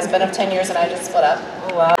 years. My husband of 10 years and I just split up.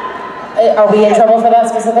 Oh, wow. Are we in trouble for that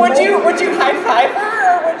specifically? Would you high five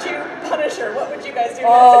her, or would you punish her? What would you guys do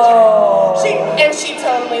in that situation? She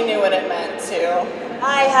totally knew what it meant too.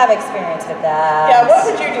 I have experience with that. Yeah, what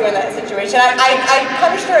would you do in that situation? I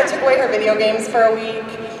punished her. I took away her video games for a week,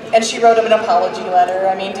 and she wrote him an apology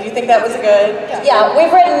letter. I mean, do you think that was good? Yeah,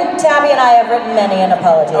 Tabby and I have written many an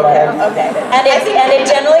apology letter. Okay. And it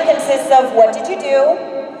generally consists of, what did you do?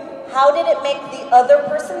 How did it make the other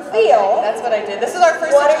person feel? Okay, that's what I did. This is our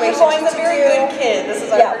first situation. She's a very good kid. This is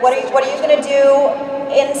our first what are you going to do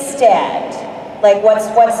instead? Like, I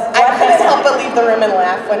couldn't help but leave the room and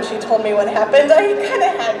laugh when she told me what happened. I kind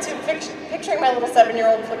of had to, picturing my little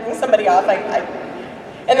 7-year-old flicking somebody off.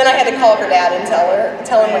 And then I had to call her dad and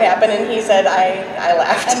tell him what happened, and he said I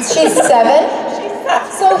laughed. And she's 7? She's 7.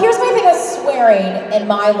 So here's my thing with swearing in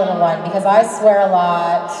my little one, because I swear a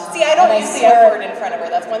lot. See, I don't use the F word in front of her.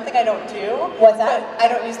 That's one thing I don't do. What's that? I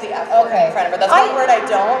don't use the F word in front of her. That's one word I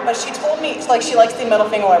don't, but she told me, like, she likes the middle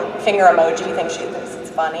finger emoji. She thinks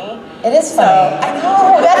it's funny. It is funny. So, I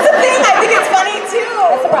know, that's the thing. I think it's funny too.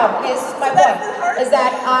 That's the problem. My point is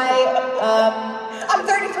that I'm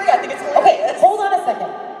 33. I think it's hilarious. Okay, hold on a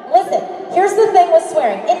second. Listen, here's the thing with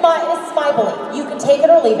swearing. This is my belief. You can take it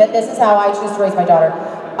or leave it. This is how I choose to raise my daughter.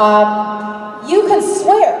 You can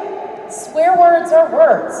swear. Swear words are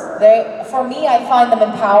words. For me, I find them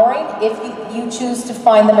empowering. If you choose to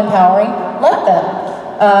find them empowering, let them.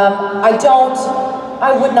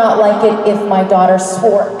 I would not like it if my daughter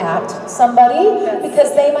swore at somebody,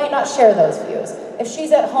 because they might not share those views. If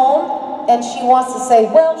she's at home and she wants to say,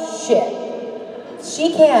 well, shit,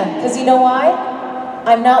 she can, because you know why?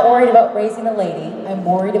 I'm not worried about raising a lady, I'm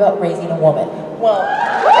worried about raising a woman. Well,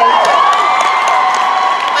 my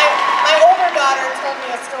older daughter told me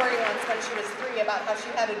a story once when she was 3 about how she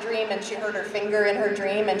had a dream and she hurt her finger in her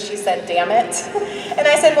dream and she said, damn it. And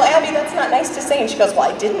I said, well, Abby, that's not nice to say. And she goes, well,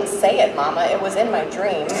 I didn't say it, Mama, it was in my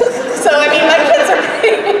dream. So, I mean, my kids are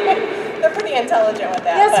they're pretty intelligent with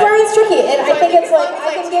that. Yeah, swearing's tricky, and I think it's like,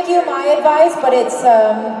 I can give you my advice, but it's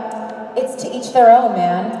to each their own,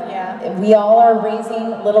 man. Yeah. We all are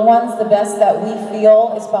raising little ones the best that we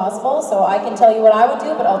feel is possible, so I can tell you what I would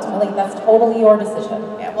do, but ultimately that's totally your decision.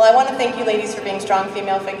 Yeah, well, I want to thank you ladies for being strong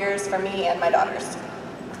female figures for me and my daughters.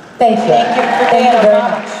 Thank you. Thank you for Thank you being very a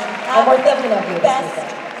much. And we're thinking of you this best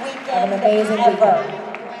weekend. Have an amazing ever. weekend.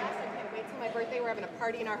 Wait till my birthday, we're having a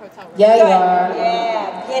party in our hotel room. Yeah, you are.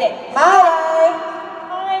 Yeah, get it. Hi.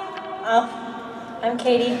 I'm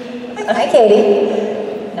Katie. Hi,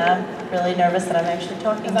 Katie. Now I'm really nervous that I'm actually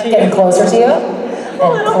talking to you. Getting closer to you.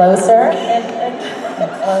 And closer. And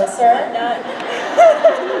closer.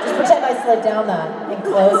 Just pretend I slid down that. And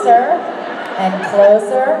closer. And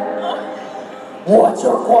closer. What's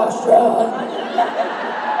your question?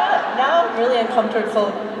 Now I'm really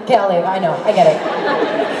uncomfortable. Can't leave. I know. I get it.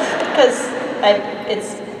 Because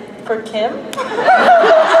it's for Kim.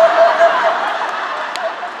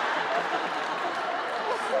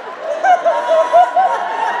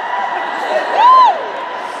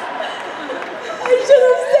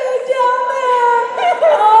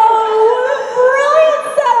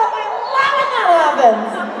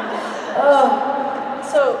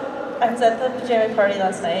 the pajama party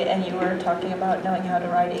last night and you were talking about knowing how to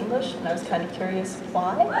ride English, and I was kind of curious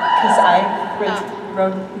why. Because I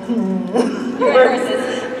rode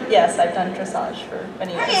horses. Yes, I've done dressage for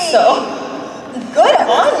many years. Hey. So Good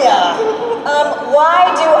on ya.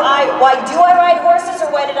 Why do I ride horses,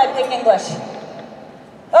 or why did I pick English?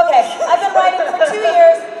 Okay, I've been riding for 2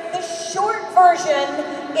 years. The short version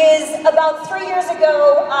is about 3 years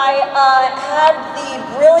ago, I had the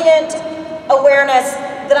brilliant awareness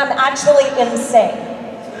that I'm actually insane.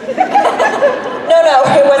 No,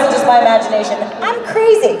 it wasn't just my imagination. I'm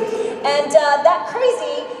crazy. And that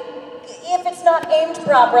crazy, if it's not aimed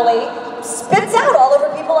properly, spits out all over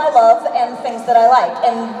people I love and things that I like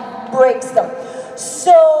and breaks them.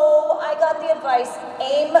 So I got the advice,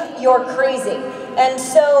 aim your crazy. And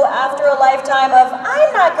so after a lifetime of,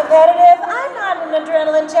 I'm not competitive, I'm not an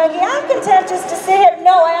adrenaline junkie, I'm content just to sit here.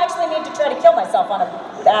 No, I actually need to try to kill myself on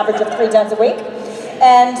an average of 3 times a week.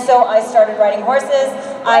 And so I started riding horses.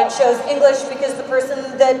 I chose English because the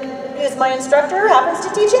person that is my instructor happens to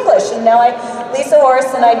teach English. And now I lease a horse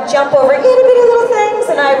and I jump over itty bitty little things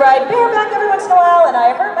and I ride bareback every once in a while and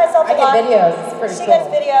I hurt myself a lot. I get videos, it's pretty She cool. gets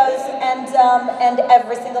videos and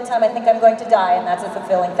every single time I think I'm going to die, and that's a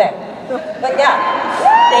fulfilling thing. But yeah.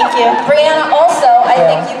 thank you. Briana, also, I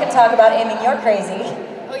think you can talk about aiming your crazy.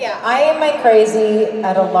 Oh yeah. I aim my crazy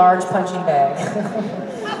at a large punching bag.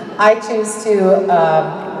 I choose to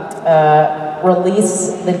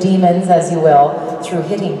release the demons, as you will, through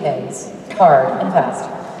hitting things hard and fast.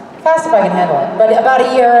 Fast if I can handle it. But about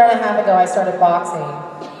a year and a half ago, I started boxing,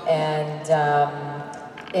 and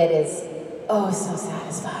it is oh so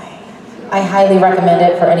satisfying. I highly recommend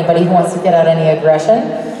it for anybody who wants to get out any aggression,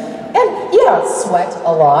 and yeah, sweat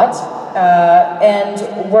a lot,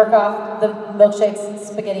 and work off the milkshakes,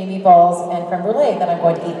 spaghetti meatballs, and creme brulee that I'm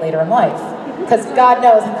going to eat later in life. Because God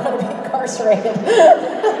knows I'm going to be incarcerated.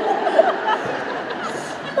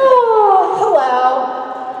 Oh, hello.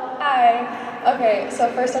 Hi. Okay, so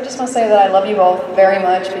first I just want to say that I love you both very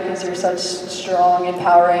much because you're such strong,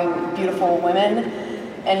 empowering, beautiful women,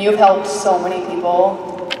 and you've helped so many people.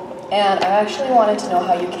 And I actually wanted to know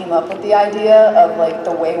how you came up with the idea of like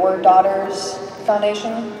the Wayward Daughters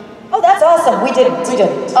Foundation. Oh, that's awesome. We didn't.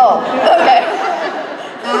 Oh, okay.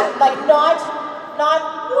 Like not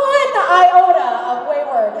one iota of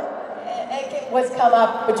wayward was come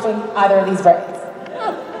up between either of these brains.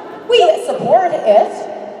 We support it,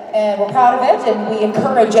 and we're proud of it, and we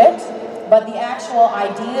encourage it, but the actual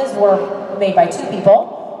ideas were made by 2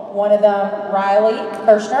 people. One of them, Riley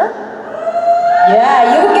Kirshner.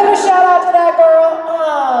 Yeah, you can give a shout out to that girl.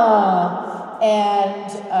 And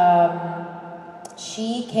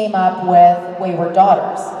she came up with Wayward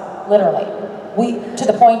Daughters, literally. To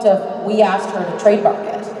the point of, we asked her to trademark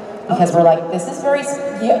it, because we're like, this is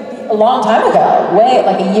a long time ago,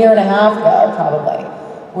 like a year and a half ago, probably.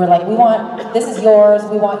 We're like, this is yours,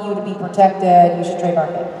 we want you to be protected, you should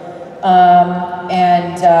trademark it.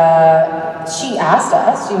 She asked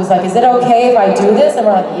us, she was like, is it okay if I do this? And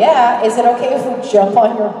we're like, yeah, is it okay if we jump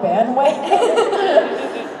on your bandwagon?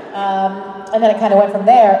 And then it kind of went from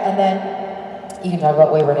there, and then you can talk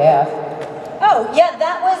about Wayward AF. Oh, yeah,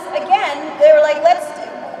 that was, again, they were like,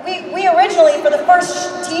 we originally, for the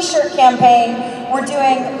first t-shirt campaign, were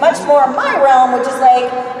doing much more my realm, which is like,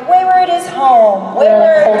 Wayward is home.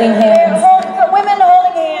 Wayward, holding hands. Women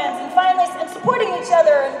holding hands, and finally, and supporting each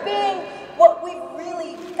other, and being what we've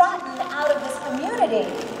really gotten out of this community.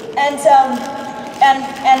 And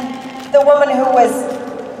the woman who was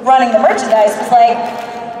running the merchandise was like,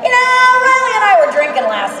 you know, Riley and I were drinking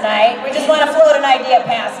last night. We just want to float an idea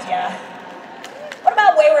past you. What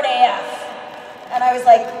about Wayward AF? And I was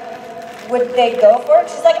like, would they go for it?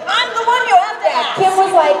 She's like, I'm the one you have to ask. Kim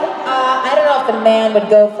was like, I don't know if the man would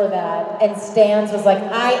go for that. And Stans was like,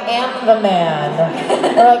 I am the man.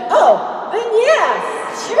 They're like, oh, then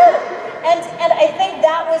yes. Sure. And I think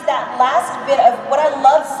that was that last bit of what I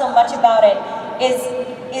love so much about it is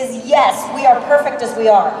yes, we are perfect as we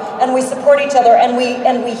are, and we support each other, and we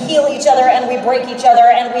heal each other, and we break each other,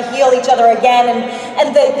 and we heal each other again,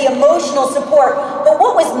 and the emotional support. But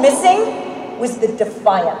what was missing was the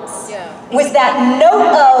defiance. Yeah. Was that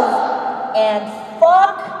note of, and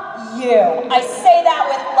fuck you. I say that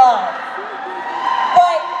with love.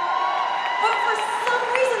 But for some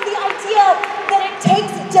reason, the idea that it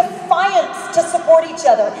takes defiance to support each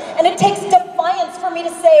other, and it takes defiance for me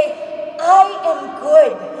to say, I am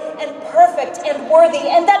good and perfect and worthy,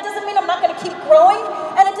 and that doesn't mean I'm not going to keep growing,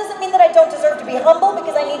 and it doesn't mean that I don't deserve to be humble,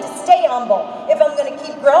 because I need to stay humble if I'm going to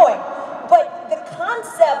keep growing. But the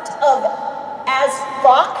concept of as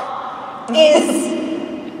fuck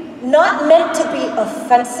is not meant to be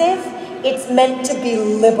offensive, it's meant to be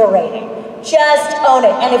liberating. Just own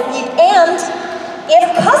it. And if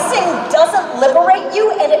cussing doesn't liberate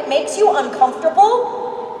you and it makes you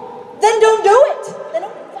uncomfortable, then don't do it. Then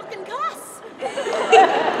don't fucking cuss.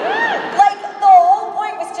 Like, the whole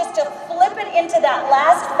point was just to flip it into that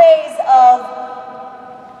last phase of,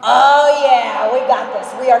 oh yeah, we got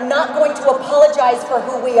this. We are not going to apologize for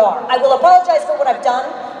who we are. I will apologize for what I've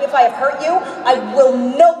done. If I have hurt you, I will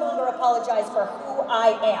no longer apologize for who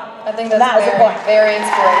I am. I think that's very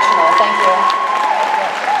inspirational. Thank you.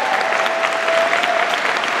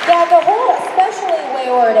 Yeah, the whole, especially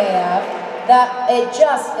Wayward AF, that it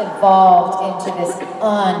just evolved into this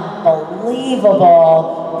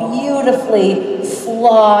unbelievable, beautifully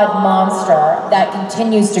flawed monster that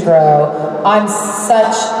continues to grow.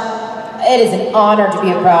 It is an honor to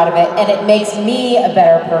be a proud of it, and it makes me a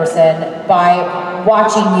better person by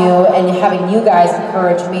watching you and having you guys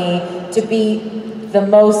encourage me to be the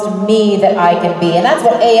most me that I can be. And that's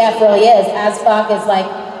what AF really is. As fuck is like,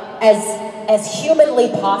 as humanly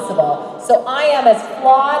possible. So I am as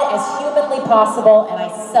flawed as humanly possible, and I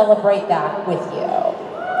celebrate that with you.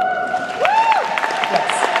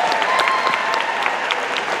 Yes.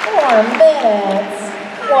 4 minutes.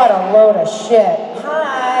 What a load of shit.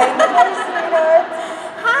 Hi. Hi, sweetheart.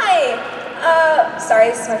 Hi. Sorry,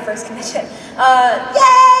 this is my first convention. Yay!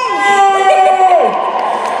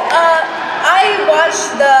 I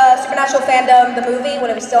watched the Supernatural fandom, the movie, when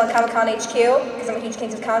it was still on Comic-Con HQ, because I'm a huge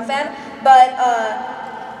Kings of Con fan, but,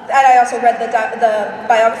 and I also read the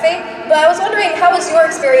biography, but I was wondering, how was your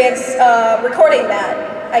experience recording that?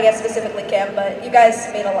 I guess specifically Kim, but you guys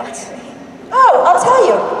mean a lot to me. Oh, I'll tell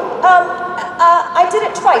you. I did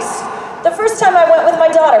it twice. The first time I went with my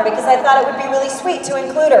daughter because I thought it would be really sweet to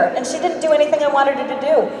include her, and she didn't do anything I wanted her to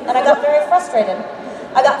do, and I got very frustrated.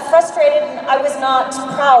 I got frustrated, and I was not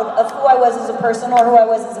proud of who I was as a person or who I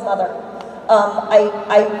was as a mother. I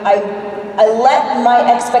let my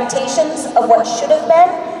expectations of what should have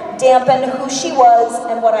been dampen who she was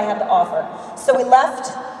and what I had to offer. So we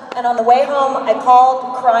left, and on the way home, I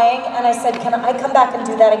called crying, and I said, can I come back and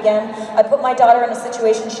do that again? I put my daughter in a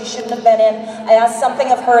situation she shouldn't have been in. I asked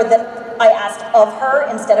something of her that I asked of her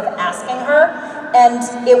instead of asking her, and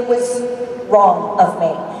it was wrong of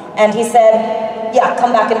me. And he said, yeah,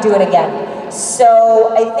 come back and do it again.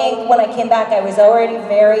 So I think when I came back, I was already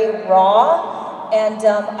very raw, and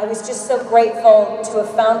I was just so grateful to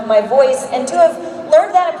have found my voice and to have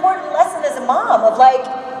learned that important lesson as a mom of like,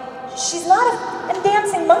 she's not a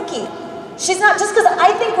dancing monkey. She's not, just because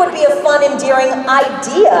I think would be a fun, endearing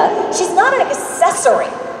idea, she's not an accessory.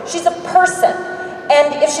 She's a person.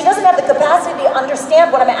 And if she doesn't have the capacity to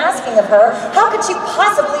understand what I'm asking of her, how could she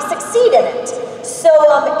possibly succeed in it? So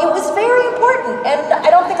it was very important, and I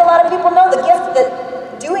don't think a lot of people know the gift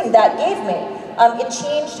that doing that gave me. It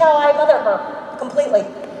changed how I mother her completely.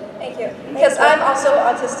 Thank you. Because I'm also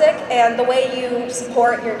autistic, and the way you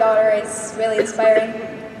support your daughter is really inspiring.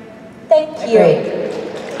 Thank you.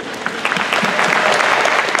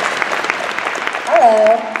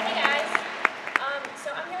 Hello. Hey guys. So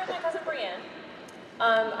I'm here with my cousin Briana.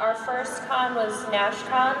 Our first con was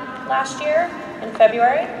NashCon last year in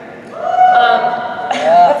February.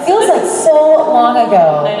 It feels like so long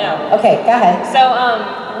ago. I know. Okay, go ahead. So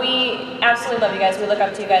we absolutely love you guys. We look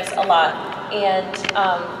up to you guys a lot, and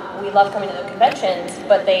we love coming to the conventions.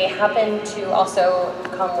 But they happen to also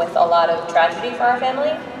come with a lot of tragedy for our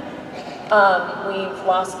family. We've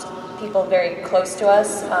lost people very close to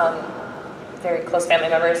us, very close family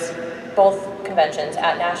members, both conventions,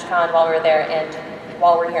 at NashCon while we were there and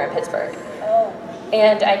while we're here in Pittsburgh. Oh.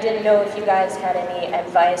 And I didn't know if you guys had any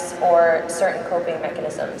advice or certain coping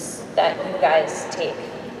mechanisms that you guys take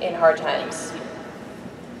in hard times.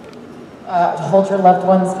 Hold your loved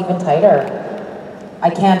ones even tighter. I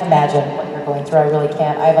can't imagine what you're going through. I really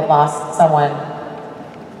can't. I haven't lost someone,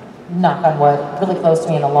 knock on wood, really close to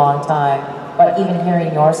me in a long time. But even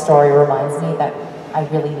hearing your story reminds me that I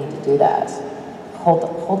really need to do that.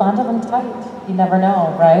 Hold on to them tight. You never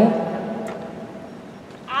know, right?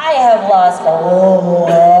 I have lost a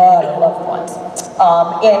lot of loved ones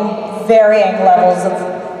in varying levels of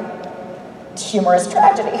humorous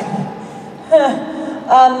tragedy.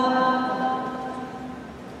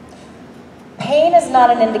 Pain is not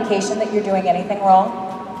an indication that you're doing anything wrong,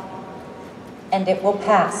 and it will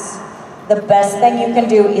pass. The best thing you can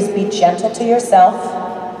do is be gentle to yourself.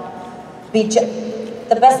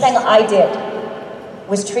 The best thing I did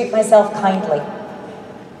was treat myself kindly.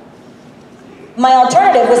 My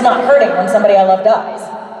alternative was not hurting when somebody I love dies,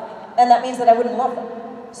 and that means that I wouldn't love them.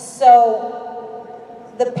 So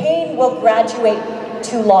the pain will graduate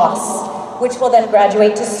to loss, which will then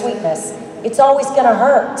graduate to sweetness. It's always gonna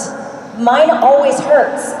hurt. Mine always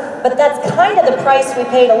hurts, but that's kind of the price we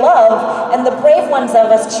pay to love, and the brave ones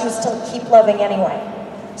of us choose to keep loving anyway.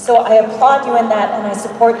 So I applaud you in that, and I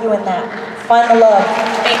support you in that. Find the love.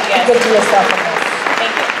 Thank you, guys. Be good to yourself in this.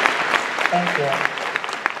 Thank you. Thank you.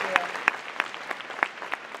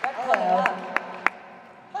 Hello.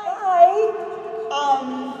 Hi.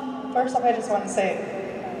 First off, I just want to say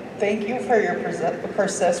thank you for your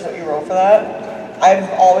persist, what you wrote for that. I've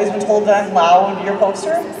always been told that I'm loud, your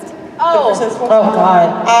poster. Oh,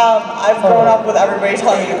 God. I've grown up with everybody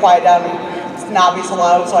telling me to quiet down and not be so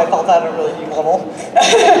loud, so I felt that at a really deep level.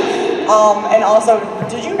 And also,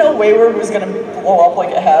 did you know Wayward was going to blow up like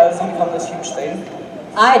it has and become this huge thing?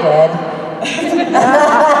 I did.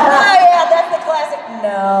 Yeah, that's the classic.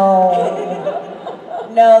 No.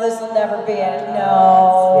 No, this will never be it.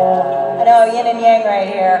 No. I know, yin and yang right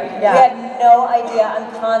here. Yeah. We had no idea.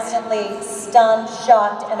 I'm constantly stunned,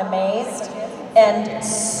 shocked, and amazed, and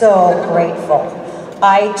so grateful.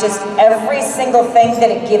 Every single thing that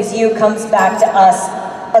it gives you comes back to us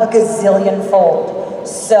a gazillion fold.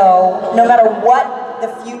 So no matter what the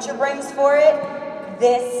future brings for it,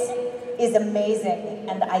 this is amazing,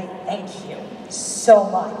 and I thank you so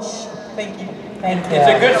much. Thank you. Thank you. It's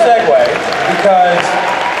a good segue because,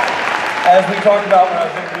 as we talked about when I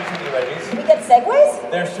was introducing you ladies, Can we get segues?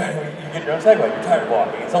 you get your own segue. You're tired of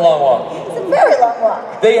walking. It's a long walk. It's a very long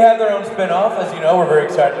walk. They have their own spin-off, as you know. We're very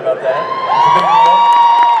excited about that. It's a big deal.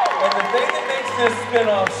 And the thing that makes this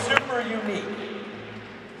spin-off super unique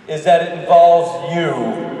is that it involves you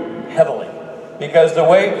heavily. Because the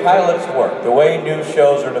way pilots work, the way new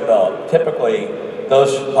shows are developed, typically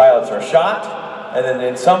those pilots are shot, and then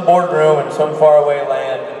in some boardroom in some faraway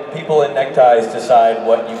land, people in neckties decide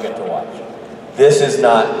what you get to watch. This is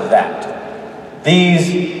not that.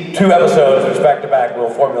 These 2 episodes, which back-to-back will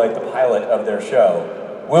formulate the pilot of their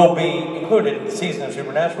show, will be included in the season of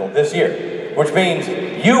Supernatural this year, which means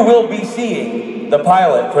you will be seeing the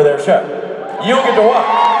pilot for their show. You'll get to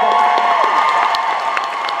watch.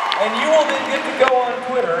 And you will then get to go on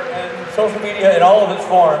Twitter and social media in all of its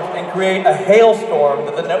forms and create a hailstorm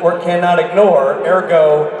that the network cannot ignore,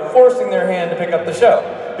 ergo forcing their hand to pick up the show.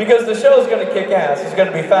 Because the show is going to kick ass, it's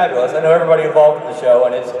going to be fabulous. I know everybody involved in the show,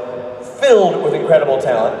 and it's filled with incredible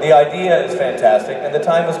talent. The idea is fantastic, and the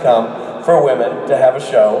time has come for women to have a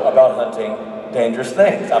show about hunting dangerous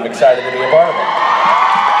things. I'm excited to be a part of it.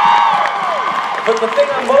 But the thing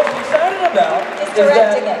I'm most excited about is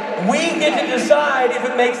that we get to decide if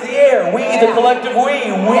it makes the air. We, the collective we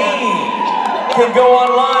can go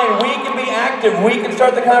online, we can be active, we can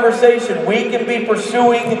start the conversation, we can be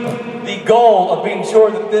pursuing the goal of being sure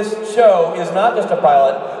that this show is not just a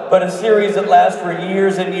pilot, but a series that lasts for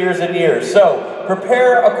years and years and years. So,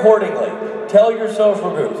 prepare accordingly. Tell your social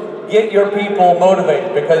groups. Get your people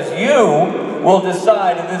motivated, because you will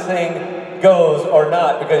decide if this thing goes or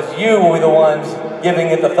not, because you will be the ones giving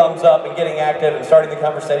it the thumbs up and getting active and starting the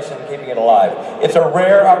conversation and keeping it alive. It's a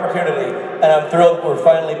rare opportunity, and I'm thrilled that we're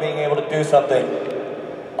finally being able to do something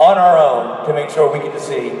on our own to make sure we get to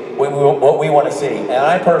see what we want to see. And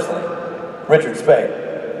I personally, Richard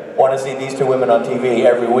Spade, want to see these 2 women on TV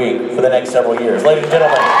every week for the next several years. Ladies and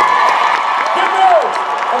gentlemen, Kim Rhodes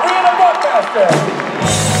and Briana Buckmaster.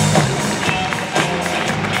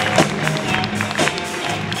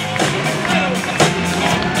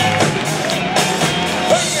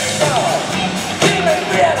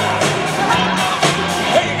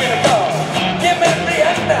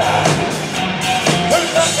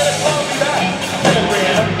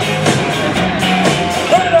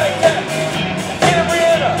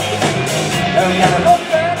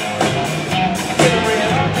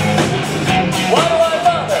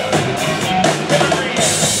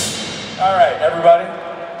 Everybody,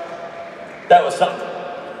 that was something.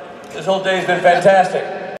 This whole day's been fantastic.